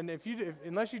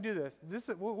 Unless you do this,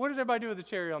 what does everybody do with the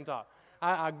cherry on top?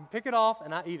 I pick it off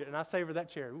and I eat it and I savor that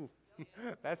cherry. Ooh.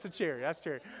 That's the cherry.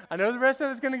 I know the rest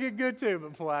of it's going to get good too,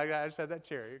 but boy, I just had that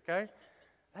cherry, okay?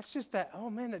 That's just that,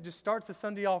 that just starts the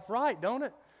Sunday off right, don't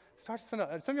it? Some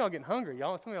of y'all getting hungry,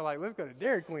 y'all. Some of y'all let's go to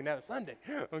Dairy Queen and have a Sunday,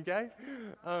 okay?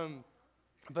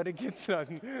 But it gets,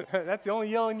 that's the only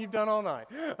yelling you've done all night.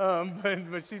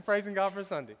 But she's praising God for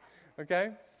Sunday,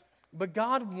 okay? But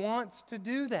God wants to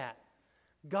do that.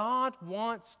 God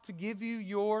wants to give you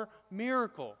your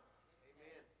miracle.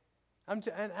 Amen.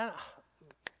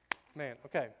 Man,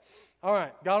 okay. All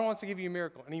right. God wants to give you a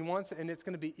miracle, and it's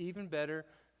going to be even better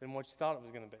than what you thought it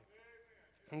was going to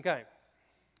be. Okay.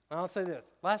 I'll say this.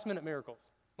 Last minute miracles.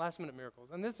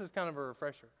 And this is kind of a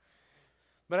refresher.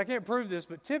 But I can't prove this,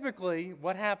 but typically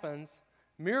what happens,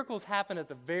 miracles happen at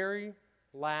the very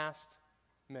last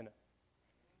minute.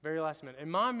 Very last minute.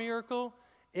 In my miracle,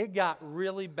 it got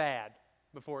really bad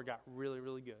before it got really,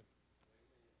 really good.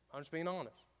 I'm just being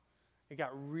honest. It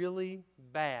got really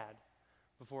bad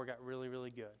before it got really, really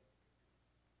good.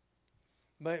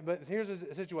 But here's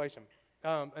a situation,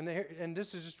 and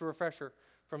this is just a refresher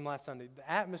from last Sunday.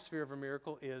 The atmosphere of a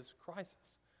miracle is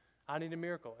crisis. I need a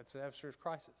miracle. It's an atmosphere of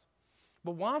crisis.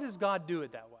 But why does God do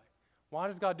it that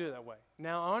way?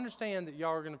 Now, I understand that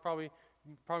y'all are going to probably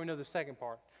know the second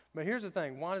part. But here's the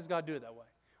thing. Why does God do it that way?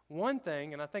 One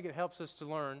thing, and I think it helps us to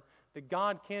learn, that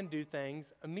God can do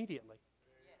things immediately.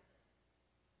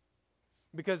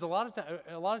 Because a lot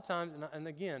of times, and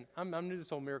again, I'm new to this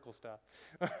whole miracle stuff.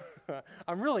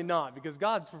 I'm really not, because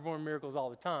God's performing miracles all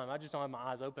the time. I just don't have my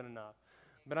eyes open enough.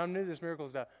 But I'm new to this miracle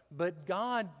stuff. But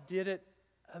God did it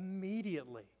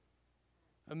immediately.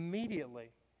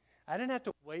 Immediately. I didn't have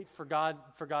to wait for God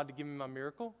to give me my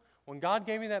miracle. When God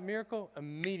gave me that miracle,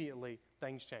 immediately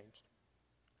things changed.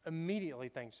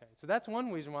 So that's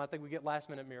one reason why I think we get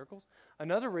last-minute miracles.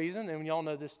 Another reason, and y'all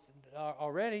know this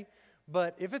already,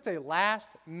 but if it's a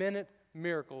last-minute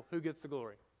miracle, who gets the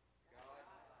glory?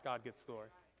 God gets the glory.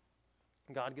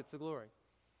 God gets the glory.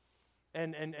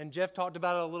 And Jeff talked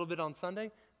about it a little bit on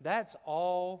Sunday. That's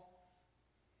all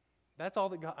that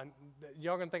God.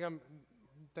 Y'all gonna think I'm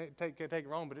take it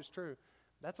wrong, but it's true.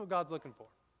 That's what God's looking for.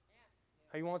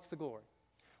 He wants the glory.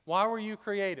 Why were you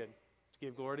created? To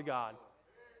give glory to God.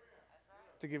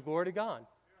 To give glory to God.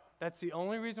 That's the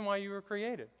only reason why you were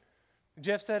created.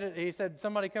 Jeff said it. He said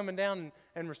somebody coming down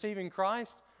and receiving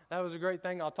Christ, that was a great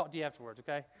thing. I'll talk to you afterwards,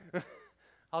 okay?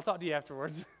 I'll talk to you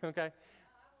afterwards, okay?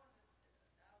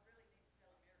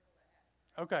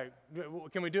 Okay.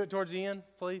 Can we do it towards the end,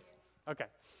 please? Okay.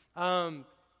 All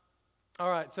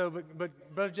right. So,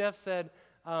 but Brother Jeff said,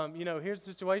 here's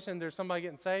the situation. There's somebody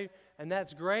getting saved, and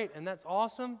that's great, and that's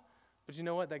awesome. But you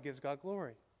know what? That gives God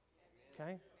glory.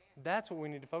 Okay? That's what we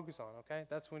need to focus on, okay?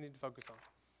 That's what we need to focus on.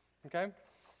 Okay?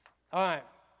 All right.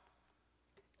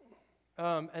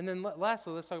 And then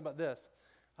lastly, let's talk about this.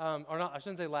 Or not, I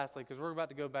shouldn't say lastly, because we're about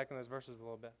to go back in those verses a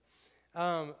little bit.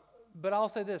 But I'll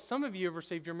say this. Some of you have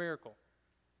received your miracle.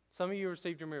 Some of you have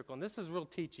received your miracle. And this is real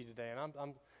teachy today, and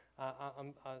I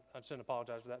shouldn't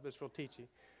apologize for that, but it's real teachy.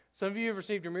 Some of you have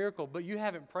received your miracle, but you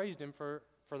haven't praised Him for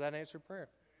that answered prayer.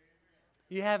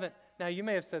 You haven't. Now, you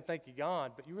may have said, thank you,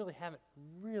 God, but you really haven't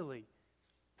really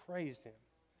praised Him.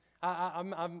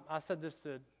 I said this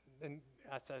that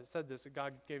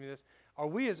God gave me this. Are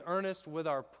we as earnest with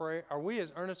our prayer? Are we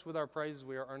as earnest with our praise as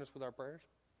we are earnest with our prayers?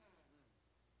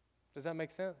 Does that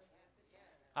make sense?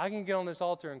 I can get on this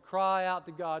altar and cry out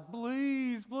to God,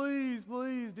 please, please,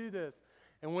 please do this.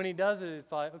 And when He does it,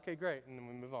 it's like, okay, great, and then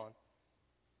we move on.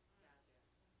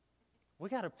 We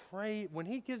got to pray. When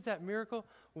He gives that miracle,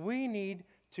 we need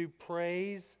to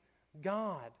praise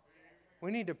God.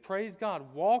 We need to praise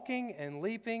God, walking and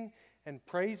leaping and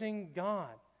praising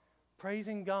God.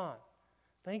 Praising God.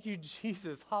 Thank you,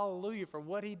 Jesus, hallelujah, for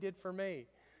what He did for me.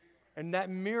 And that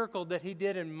miracle that He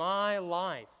did in my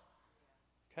life.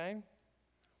 Okay?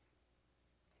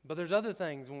 But there's other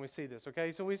things when we see this,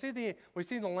 okay? So we see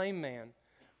the lame man.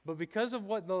 But because of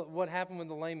what happened with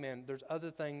the lame man, there's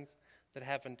other things that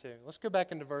happened too. Let's go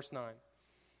back into verse 9.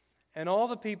 And all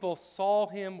the people saw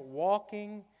him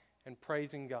walking and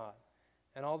praising God.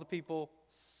 And all the people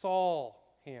saw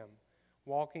him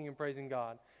walking and praising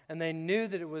God. And they knew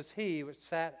that it was he which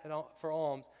sat for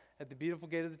alms at the beautiful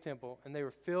gate of the temple. And they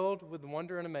were filled with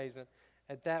wonder and amazement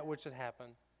at that which had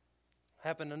happened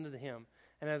unto him.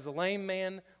 And as the lame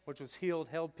man which was healed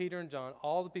held Peter and John,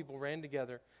 all the people ran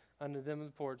together unto them in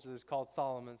the porch that is called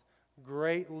Solomon's,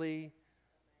 greatly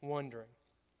wondering.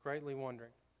 Greatly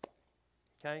wondering.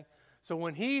 Okay? So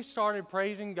when he started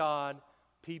praising God,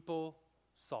 people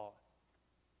saw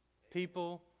it.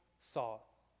 People saw it.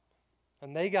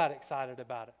 And they got excited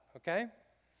about it. Okay?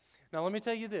 Now let me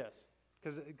tell you this.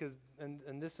 Because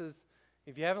this is,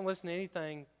 if you haven't listened to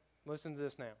anything, listen to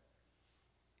this now.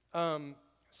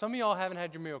 Some of y'all haven't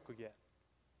had your miracle yet.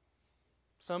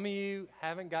 Some of you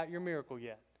haven't got your miracle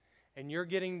yet. And you're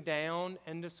getting down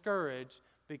and discouraged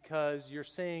because you're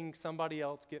seeing somebody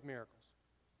else get miracles.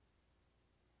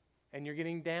 And you're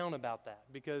getting down about that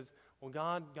because, well,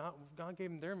 God gave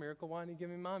them their miracle. Why didn't He give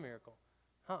me my miracle?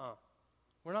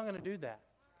 We're not going to do that.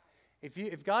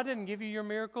 If God didn't give you your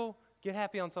miracle, get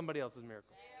happy on somebody else's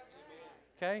miracle.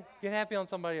 Okay? Get happy on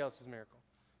somebody else's miracle.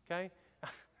 Okay?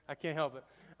 I can't help it.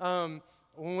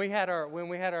 When we had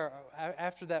our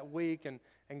after that week and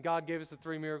God gave us the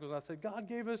 3 miracles, I said, God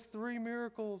gave us 3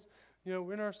 miracles,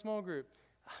 in our small group.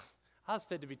 I was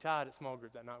fit to be tied at small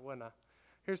group that night, wasn't I?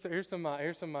 Here's some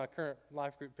of my current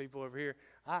life group people over here.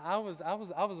 I was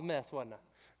a mess, wasn't I?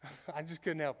 I just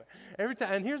couldn't help it. Every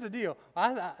time, and here's the deal.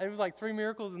 It was like 3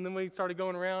 miracles, and then we started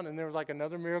going around, and there was like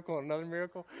another miracle,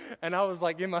 and I was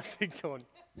like in my seat going,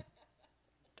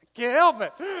 can't help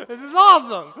it. This is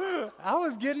awesome. I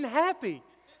was getting happy.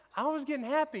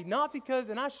 Not because,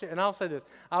 and I'll say this,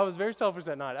 I was very selfish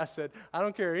that night. I said, I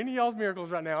don't care any of y'all's miracles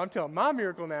right now. I'm telling my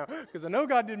miracle now because I know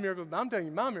God did miracles, but I'm telling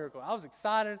you my miracle. I was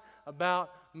excited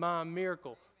about my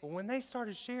miracle. But when they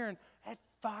started sharing, that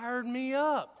fired me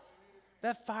up.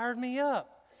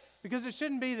 Because it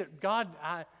shouldn't be that, God,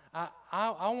 I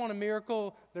want a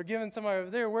miracle. They're giving somebody over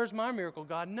there. Where's my miracle?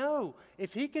 God, no.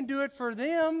 If He can do it for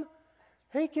them,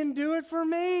 He can do it for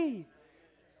me.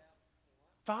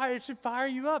 It should fire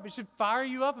you up. It should fire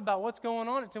you up about what's going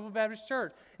on at Temple Baptist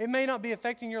Church. It may not be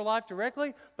affecting your life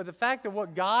directly, but the fact that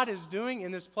what God is doing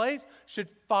in this place should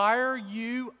fire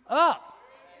you up.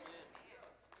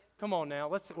 Come on now.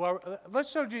 Let's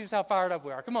show Jesus how fired up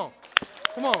we are. Come on.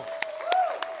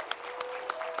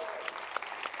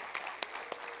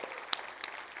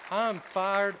 I'm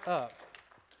fired up.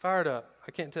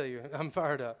 I can't tell you. I'm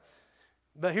fired up.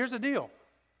 But here's the deal.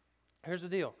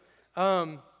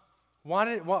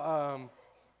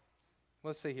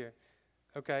 Let's see here.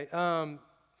 Okay.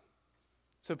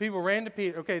 So people ran to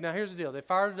Peter. Okay, now here's the deal. They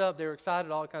fired it up. They were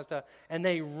excited, all that kind of stuff. And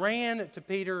they ran to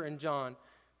Peter and John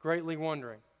greatly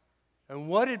wondering. And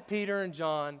what did Peter and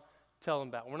John tell them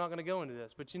about? We're not going to go into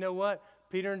this, but you know what?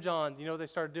 Peter and John, you know what they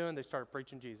started doing? They started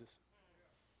preaching Jesus.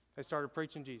 They started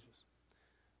preaching Jesus.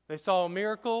 They saw a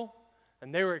miracle,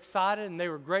 and they were excited, and they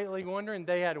were greatly wondering.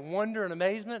 They had wonder and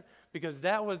amazement because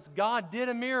God did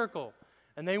a miracle.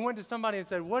 And they went to somebody and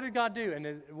said, what did God do?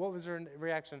 And what was their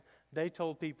reaction? They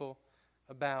told people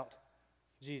about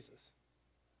Jesus.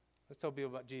 Let's tell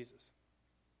people about Jesus.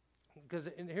 Because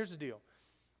here's the deal.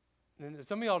 And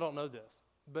some of y'all don't know this,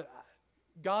 but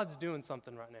God's doing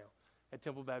something right now at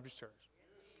Temple Baptist Church.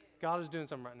 God is doing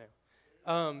something right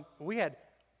now. We had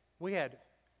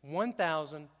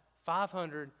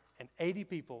 1,580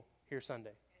 people here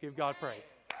Sunday. Give God praise.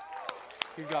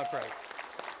 Give God praise.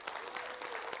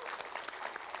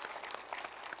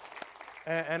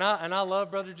 And I love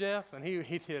Brother Jeff, and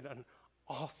he did an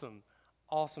awesome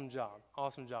job.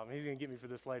 Awesome job. And he's going to get me for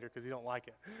this later because he don't like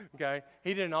it. Okay?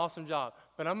 He did an awesome job.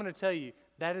 But I'm going to tell you,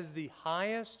 that is the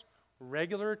highest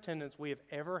regular attendance we have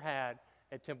ever had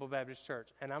at Temple Baptist Church.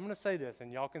 And I'm going to say this,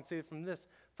 and y'all can see it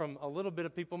from a little bit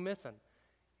of people missing.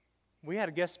 We had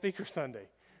a guest speaker Sunday,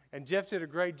 and Jeff did a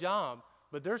great job.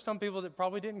 But there's some people that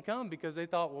probably didn't come because they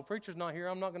thought, well, preacher's not here,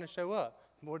 I'm not going to show up.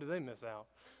 Boy, did they miss out.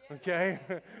 Okay?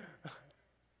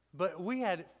 But we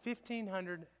had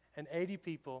 1,580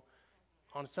 people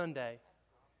on Sunday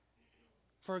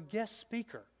for a guest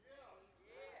speaker.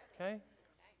 Okay?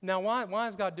 Now, why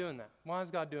is God doing that? Why is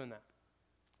God doing that?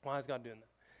 Why is God doing that?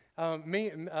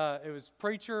 It was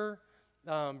preacher,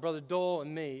 Brother Dole,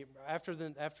 and me after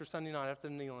Sunday night, after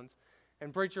the kneelings,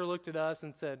 and preacher looked at us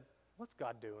and said, "What's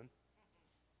God doing?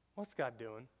 What's God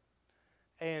doing?"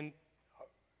 And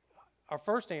our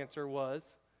first answer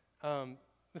was,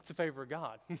 "It's a favor of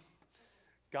God.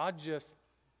 God just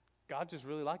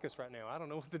really likes us right now. I don't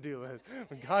know what the deal is.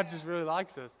 God just really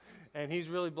likes us, and He's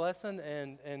really blessing.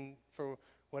 And for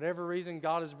whatever reason,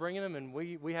 God is bringing them, and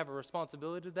we have a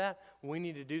responsibility to that. We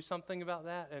need to do something about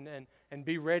that, and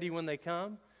be ready when they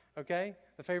come. Okay,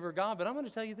 the favor of God. But I'm going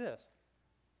to tell you this.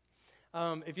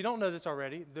 If you don't know this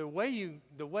already, the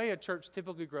way a church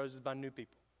typically grows is by new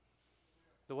people.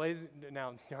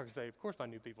 Now, y'all can say, of course, by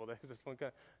new people.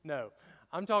 No,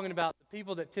 I'm talking about the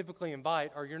people that typically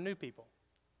invite are your new people.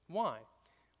 Why?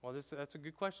 Well, that's a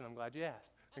good question. I'm glad you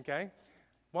asked. Okay?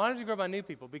 Why does it grow by new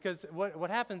people? Because what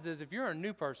happens is if you're a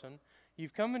new person,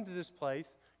 you've come into this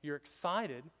place, you're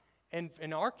excited, and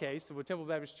in our case, with Temple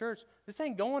Baptist Church, this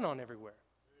ain't going on everywhere.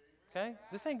 Okay?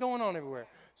 This ain't going on everywhere.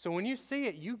 So when you see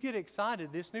it, you get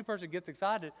excited. This new person gets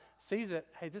excited, sees it,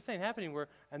 hey, this ain't happening anywhere,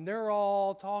 and they're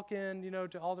all talking,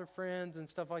 to all their friends and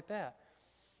stuff like that.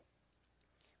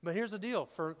 But here's the deal.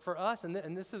 For us,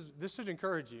 and this should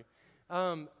encourage you.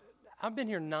 I've been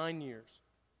here 9 years.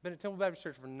 Been at Temple Baptist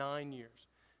Church for 9 years.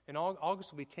 In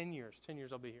August will be 10 years. 10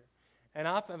 years I'll be here. And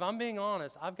if I'm being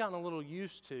honest, I've gotten a little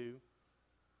used to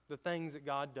the things that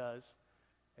God does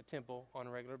at Temple on a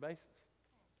regular basis.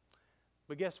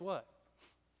 But guess what?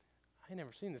 I ain't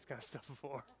never seen this kind of stuff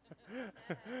before.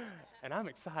 And I'm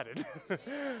excited.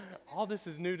 All this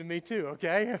is new to me too,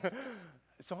 okay?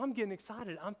 So I'm getting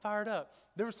excited. I'm fired up.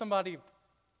 There was somebody,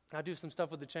 I do some stuff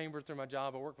with the chamber through my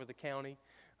job. I work with the county.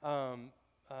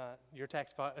 Your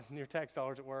tax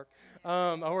dollars at work.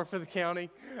 I work for the county.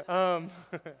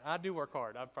 I do work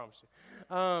hard, I promise you.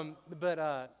 But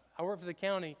I work for the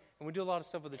county, and we do a lot of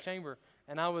stuff with the chamber.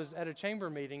 And I was at a chamber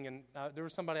meeting, and there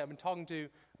was somebody I've been talking to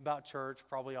about church,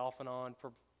 probably off and on, for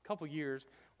a couple years.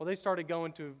 Well, they started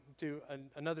going to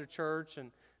another church,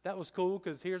 and that was cool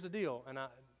because here's the deal. And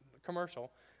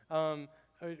commercial.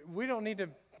 We don't need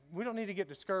to get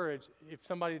discouraged if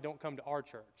somebody don't come to our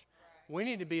church. We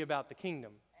need to be about the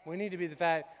kingdom. We need to be the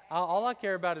fact, all I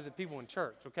care about is the people in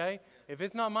church, okay? If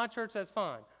it's not my church, that's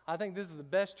fine. I think this is the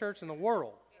best church in the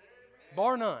world,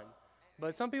 bar none.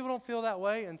 But some people don't feel that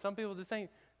way, and some people just ain't.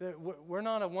 We're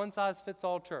not a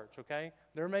one-size-fits-all church, okay?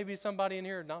 There may be somebody in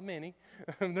here, not many.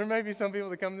 There may be some people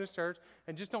that come to this church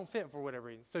and just don't fit for whatever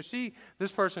reason. So she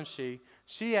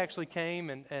actually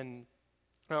came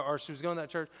or she was going to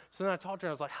that church. So then I talked to her,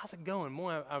 and I was like, how's it going?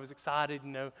 Boy, I was excited,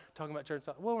 talking about church.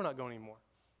 Well, we're not going anymore.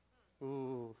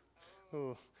 Ooh.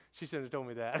 She shouldn't have told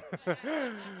me that.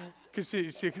 Because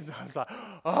I was like,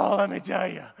 oh, let me tell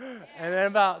you. And then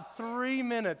about 3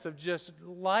 minutes of just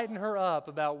lighting her up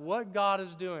about what God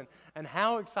is doing and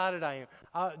how excited I am.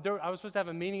 I was supposed to have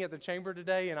a meeting at the chamber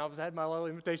today, and I had my little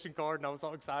invitation card, and I was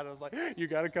all excited. I was like, you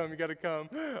got to come.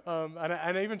 And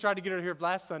I even tried to get her here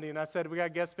last Sunday, and I said, we got a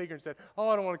guest speaker, and said, oh,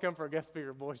 I don't want to come for a guest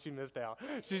speaker. Boy, she missed out.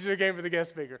 She should have came for the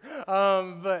guest speaker.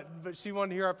 But she wanted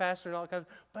to hear our pastor and all kinds.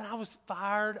 But I was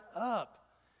fired up.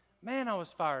 Man, I was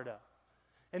fired up.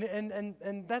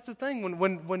 And that's the thing.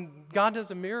 When God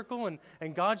does a miracle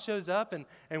and God shows up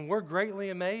and we're greatly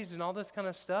amazed and all this kind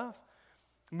of stuff,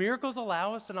 miracles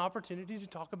allow us an opportunity to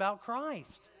talk about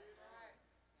Christ.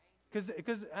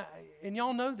 Because and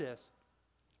y'all know this.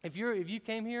 If you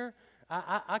came here,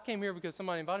 I came here because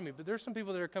somebody invited me, but there's some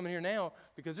people that are coming here now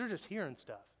because they're just hearing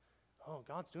stuff. Oh,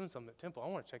 God's doing something at Temple. I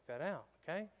want to check that out,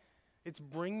 okay? It's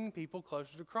bringing people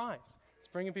closer to Christ. It's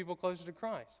bringing people closer to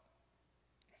Christ.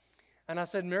 And I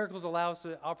said miracles allow us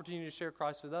the opportunity to share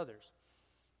Christ with others.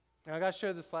 And I got to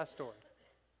share this last story,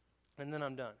 and then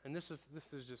I'm done. And this is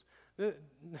just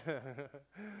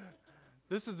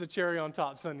this is the cherry on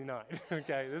top Sunday night.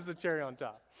 Okay, this is the cherry on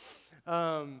top.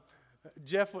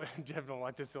 Jeff don't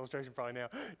like this illustration probably now.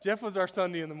 Jeff was our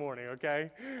Sunday in the morning,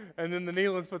 okay? And then the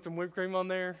Nealons put some whipped cream on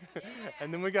there.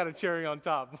 And then we got a cherry on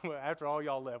top. After all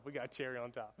y'all left, we got a cherry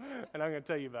on top. And I'm going to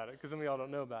tell you about it because some of y'all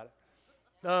don't know about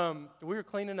it. We were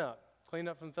cleaning up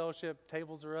from fellowship.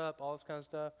 Tables are up, all this kind of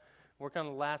stuff. We're kind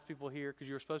of the last people here because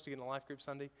you were supposed to get in a life group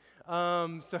Sunday.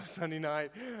 So Sunday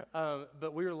night.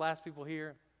 But we were the last people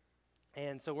here.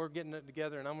 And so we're getting it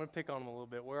together, and I'm going to pick on them a little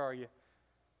bit. Where are you?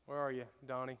 Where are you,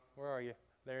 Donnie? Where are you?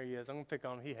 There he is. I'm going to pick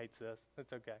on him. He hates this.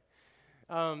 That's okay.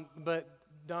 But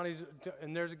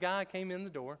and there's a guy came in the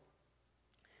door,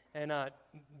 and I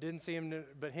didn't see him,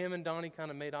 but him and Donnie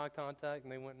kind of made eye contact,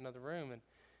 and they went in another room, and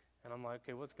I'm like,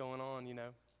 okay, what's going on,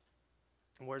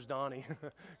 Where's Donnie?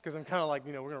 Because I'm kind of like,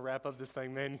 we're going to wrap up this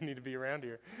thing, man. You need to be around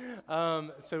here.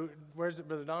 So where's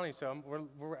Brother Donnie? So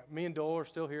me and Dole are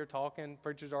still here talking.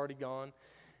 Preacher's already gone.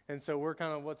 And so we're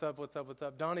kind of, what's up?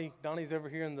 Donnie's over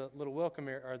here in the little welcome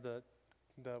area, or the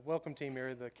welcome team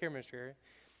area, the care ministry area.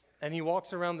 And he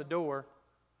walks around the door,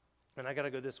 and I got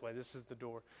to go this way. This is the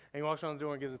door. And he walks around the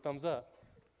door and gives a thumbs up.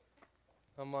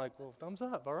 I'm like, well, thumbs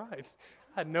up, all right.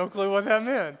 I had no clue what that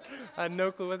meant.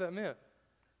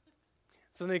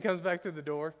 So then he comes back through the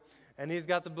door, and he's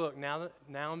got the book. Now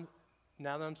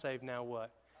that I'm saved, now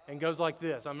what? And goes like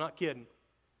this. I'm not kidding.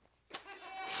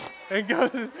 And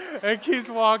goes and keeps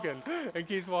walking.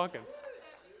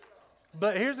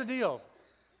 But here's the deal.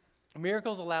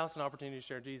 Miracles allow us an opportunity to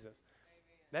share Jesus.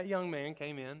 That young man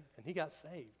came in, and he got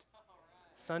saved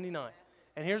Sunday night.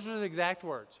 And here's the exact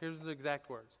words.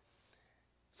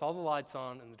 Saw the lights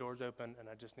on, and the door's open, and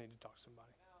I just need to talk to somebody.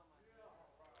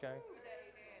 Okay?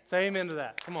 Say amen to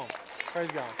that. Come on. Praise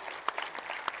God.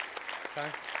 Okay?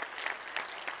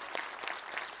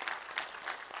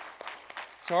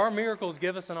 So our miracles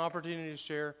give us an opportunity to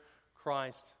share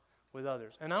Christ with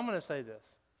others. And I'm going to say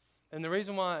this. And the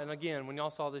reason why, and again, when y'all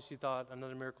saw this, you thought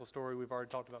another miracle story. We've already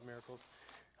talked about miracles.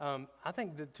 I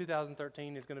think that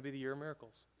 2013 is going to be the year of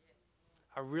miracles.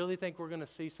 I really think we're going to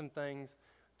see some things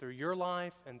through your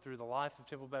life and through the life of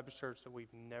Temple Baptist Church that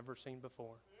we've never seen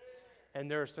before. And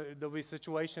there'll be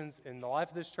situations in the life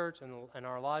of this church and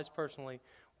our lives personally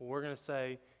where we're going to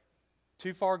say,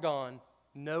 too far gone,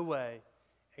 no way.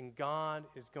 And God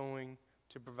is going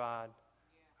to provide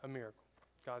a miracle.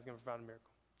 God's going to provide a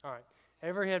miracle. All right.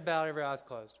 Every head bowed, every eye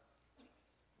closed.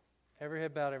 Every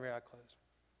head bowed, every eye closed.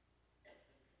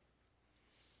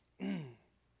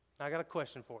 I got a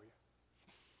question for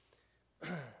you.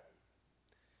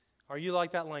 Are you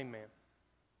like that lame man?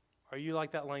 Are you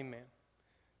like that lame man?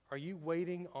 Are you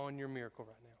waiting on your miracle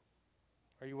right now?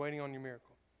 Are you waiting on your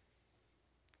miracle?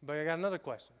 But I got another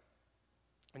question.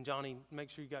 And Johnny, make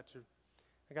sure you got your...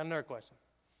 I got another question.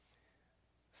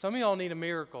 Some of y'all need a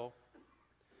miracle,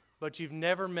 but you've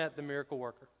never met the miracle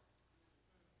worker.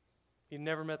 You've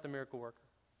never met the miracle worker.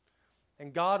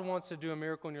 And God wants to do a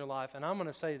miracle in your life. And I'm going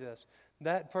to say this.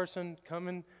 That person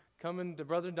coming to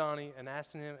Brother Donnie and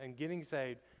asking him and getting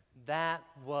saved, that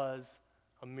was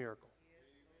a miracle.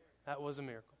 That was a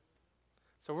miracle.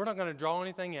 So we're not going to draw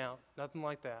anything out, nothing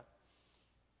like that.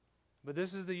 But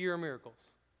this is the year of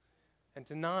miracles. And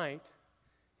tonight,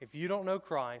 if you don't know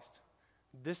Christ,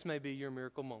 this may be your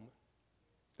miracle moment.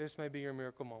 This may be your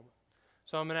miracle moment.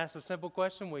 So I'm going to ask a simple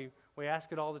question. We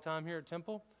ask it all the time here at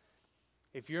Temple.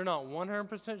 If you're not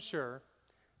 100% sure,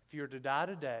 if you were to die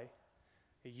today,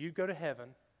 that you'd go to heaven,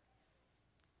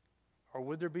 or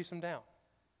would there be some doubt?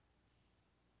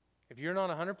 If you're not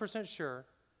 100% sure,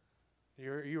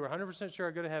 you were 100% sure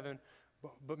I'd go to heaven,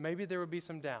 but maybe there would be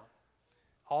some doubt.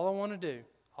 All I want to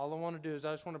do is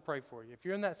I just want to pray for you. If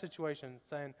you're in that situation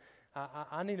saying,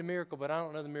 I need a miracle, but I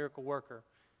don't know the miracle worker,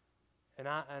 and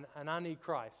I need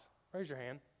Christ, raise your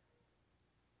hand.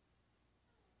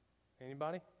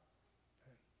 Anybody?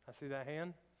 I see that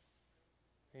hand.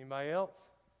 Anybody else?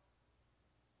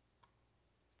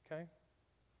 Okay.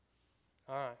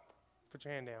 All right. Put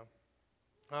your hand down.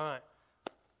 All right.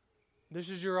 This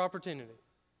is your opportunity.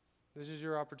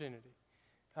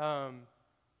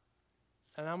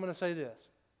 And I'm going to say this.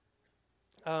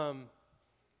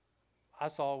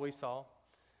 We saw.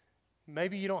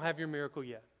 Maybe you don't have your miracle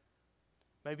yet.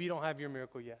 Maybe you don't have your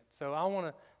miracle yet. So I want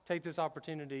to take this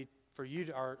opportunity for you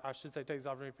to, or I should say take this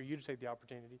opportunity for you to take the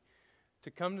opportunity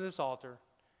to come to this altar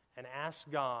and ask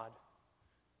God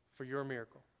for your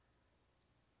miracle.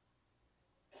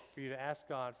 For you to ask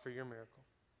God for your miracle.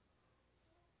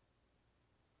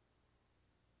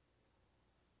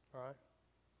 All right?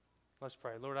 Let's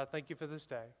pray. Lord, I thank you for this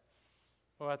day.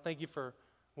 Lord, I thank you for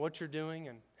what you're doing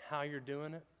and how you're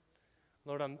doing it.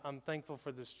 Lord, I'm thankful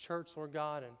for this church, Lord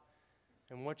God,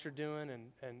 and what you're doing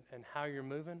and how you're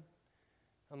moving.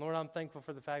 And Lord, I'm thankful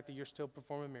for the fact that you're still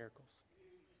performing miracles.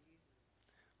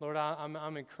 Lord,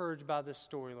 I'm encouraged by this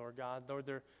story, Lord God. Lord,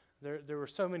 there were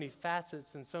so many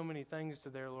facets and so many things to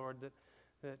there, Lord,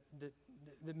 that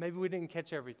maybe we didn't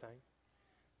catch everything.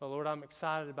 But Lord, I'm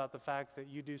excited about the fact that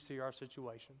you do see our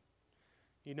situation.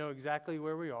 You know exactly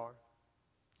where we are.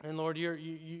 And Lord,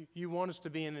 you want us to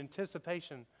be in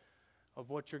anticipation of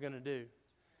what you're going to do.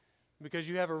 Because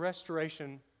you have a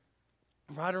restoration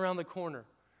right around the corner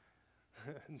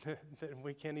that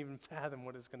we can't even fathom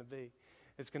what it's going to be.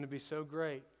 It's going to be so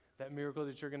great, that miracle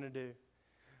that you're going to do.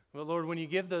 But Lord, when you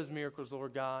give those miracles,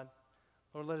 Lord God,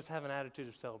 Lord, let us have an attitude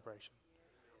of celebration.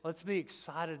 Let's be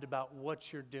excited about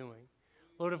what you're doing.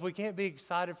 Lord, if we can't be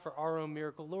excited for our own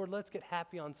miracle, Lord, let's get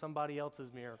happy on somebody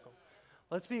else's miracle.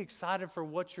 Let's be excited for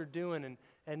what you're doing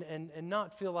and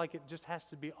not feel like it just has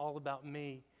to be all about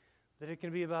me, that it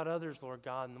can be about others, Lord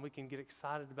God, and we can get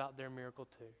excited about their miracle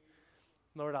too.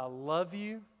 Lord, I love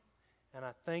you, and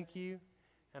I thank you,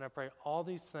 and I pray all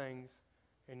these things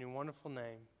in your wonderful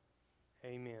name.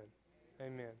 Amen.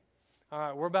 Amen. All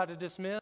right, we're about to dismiss.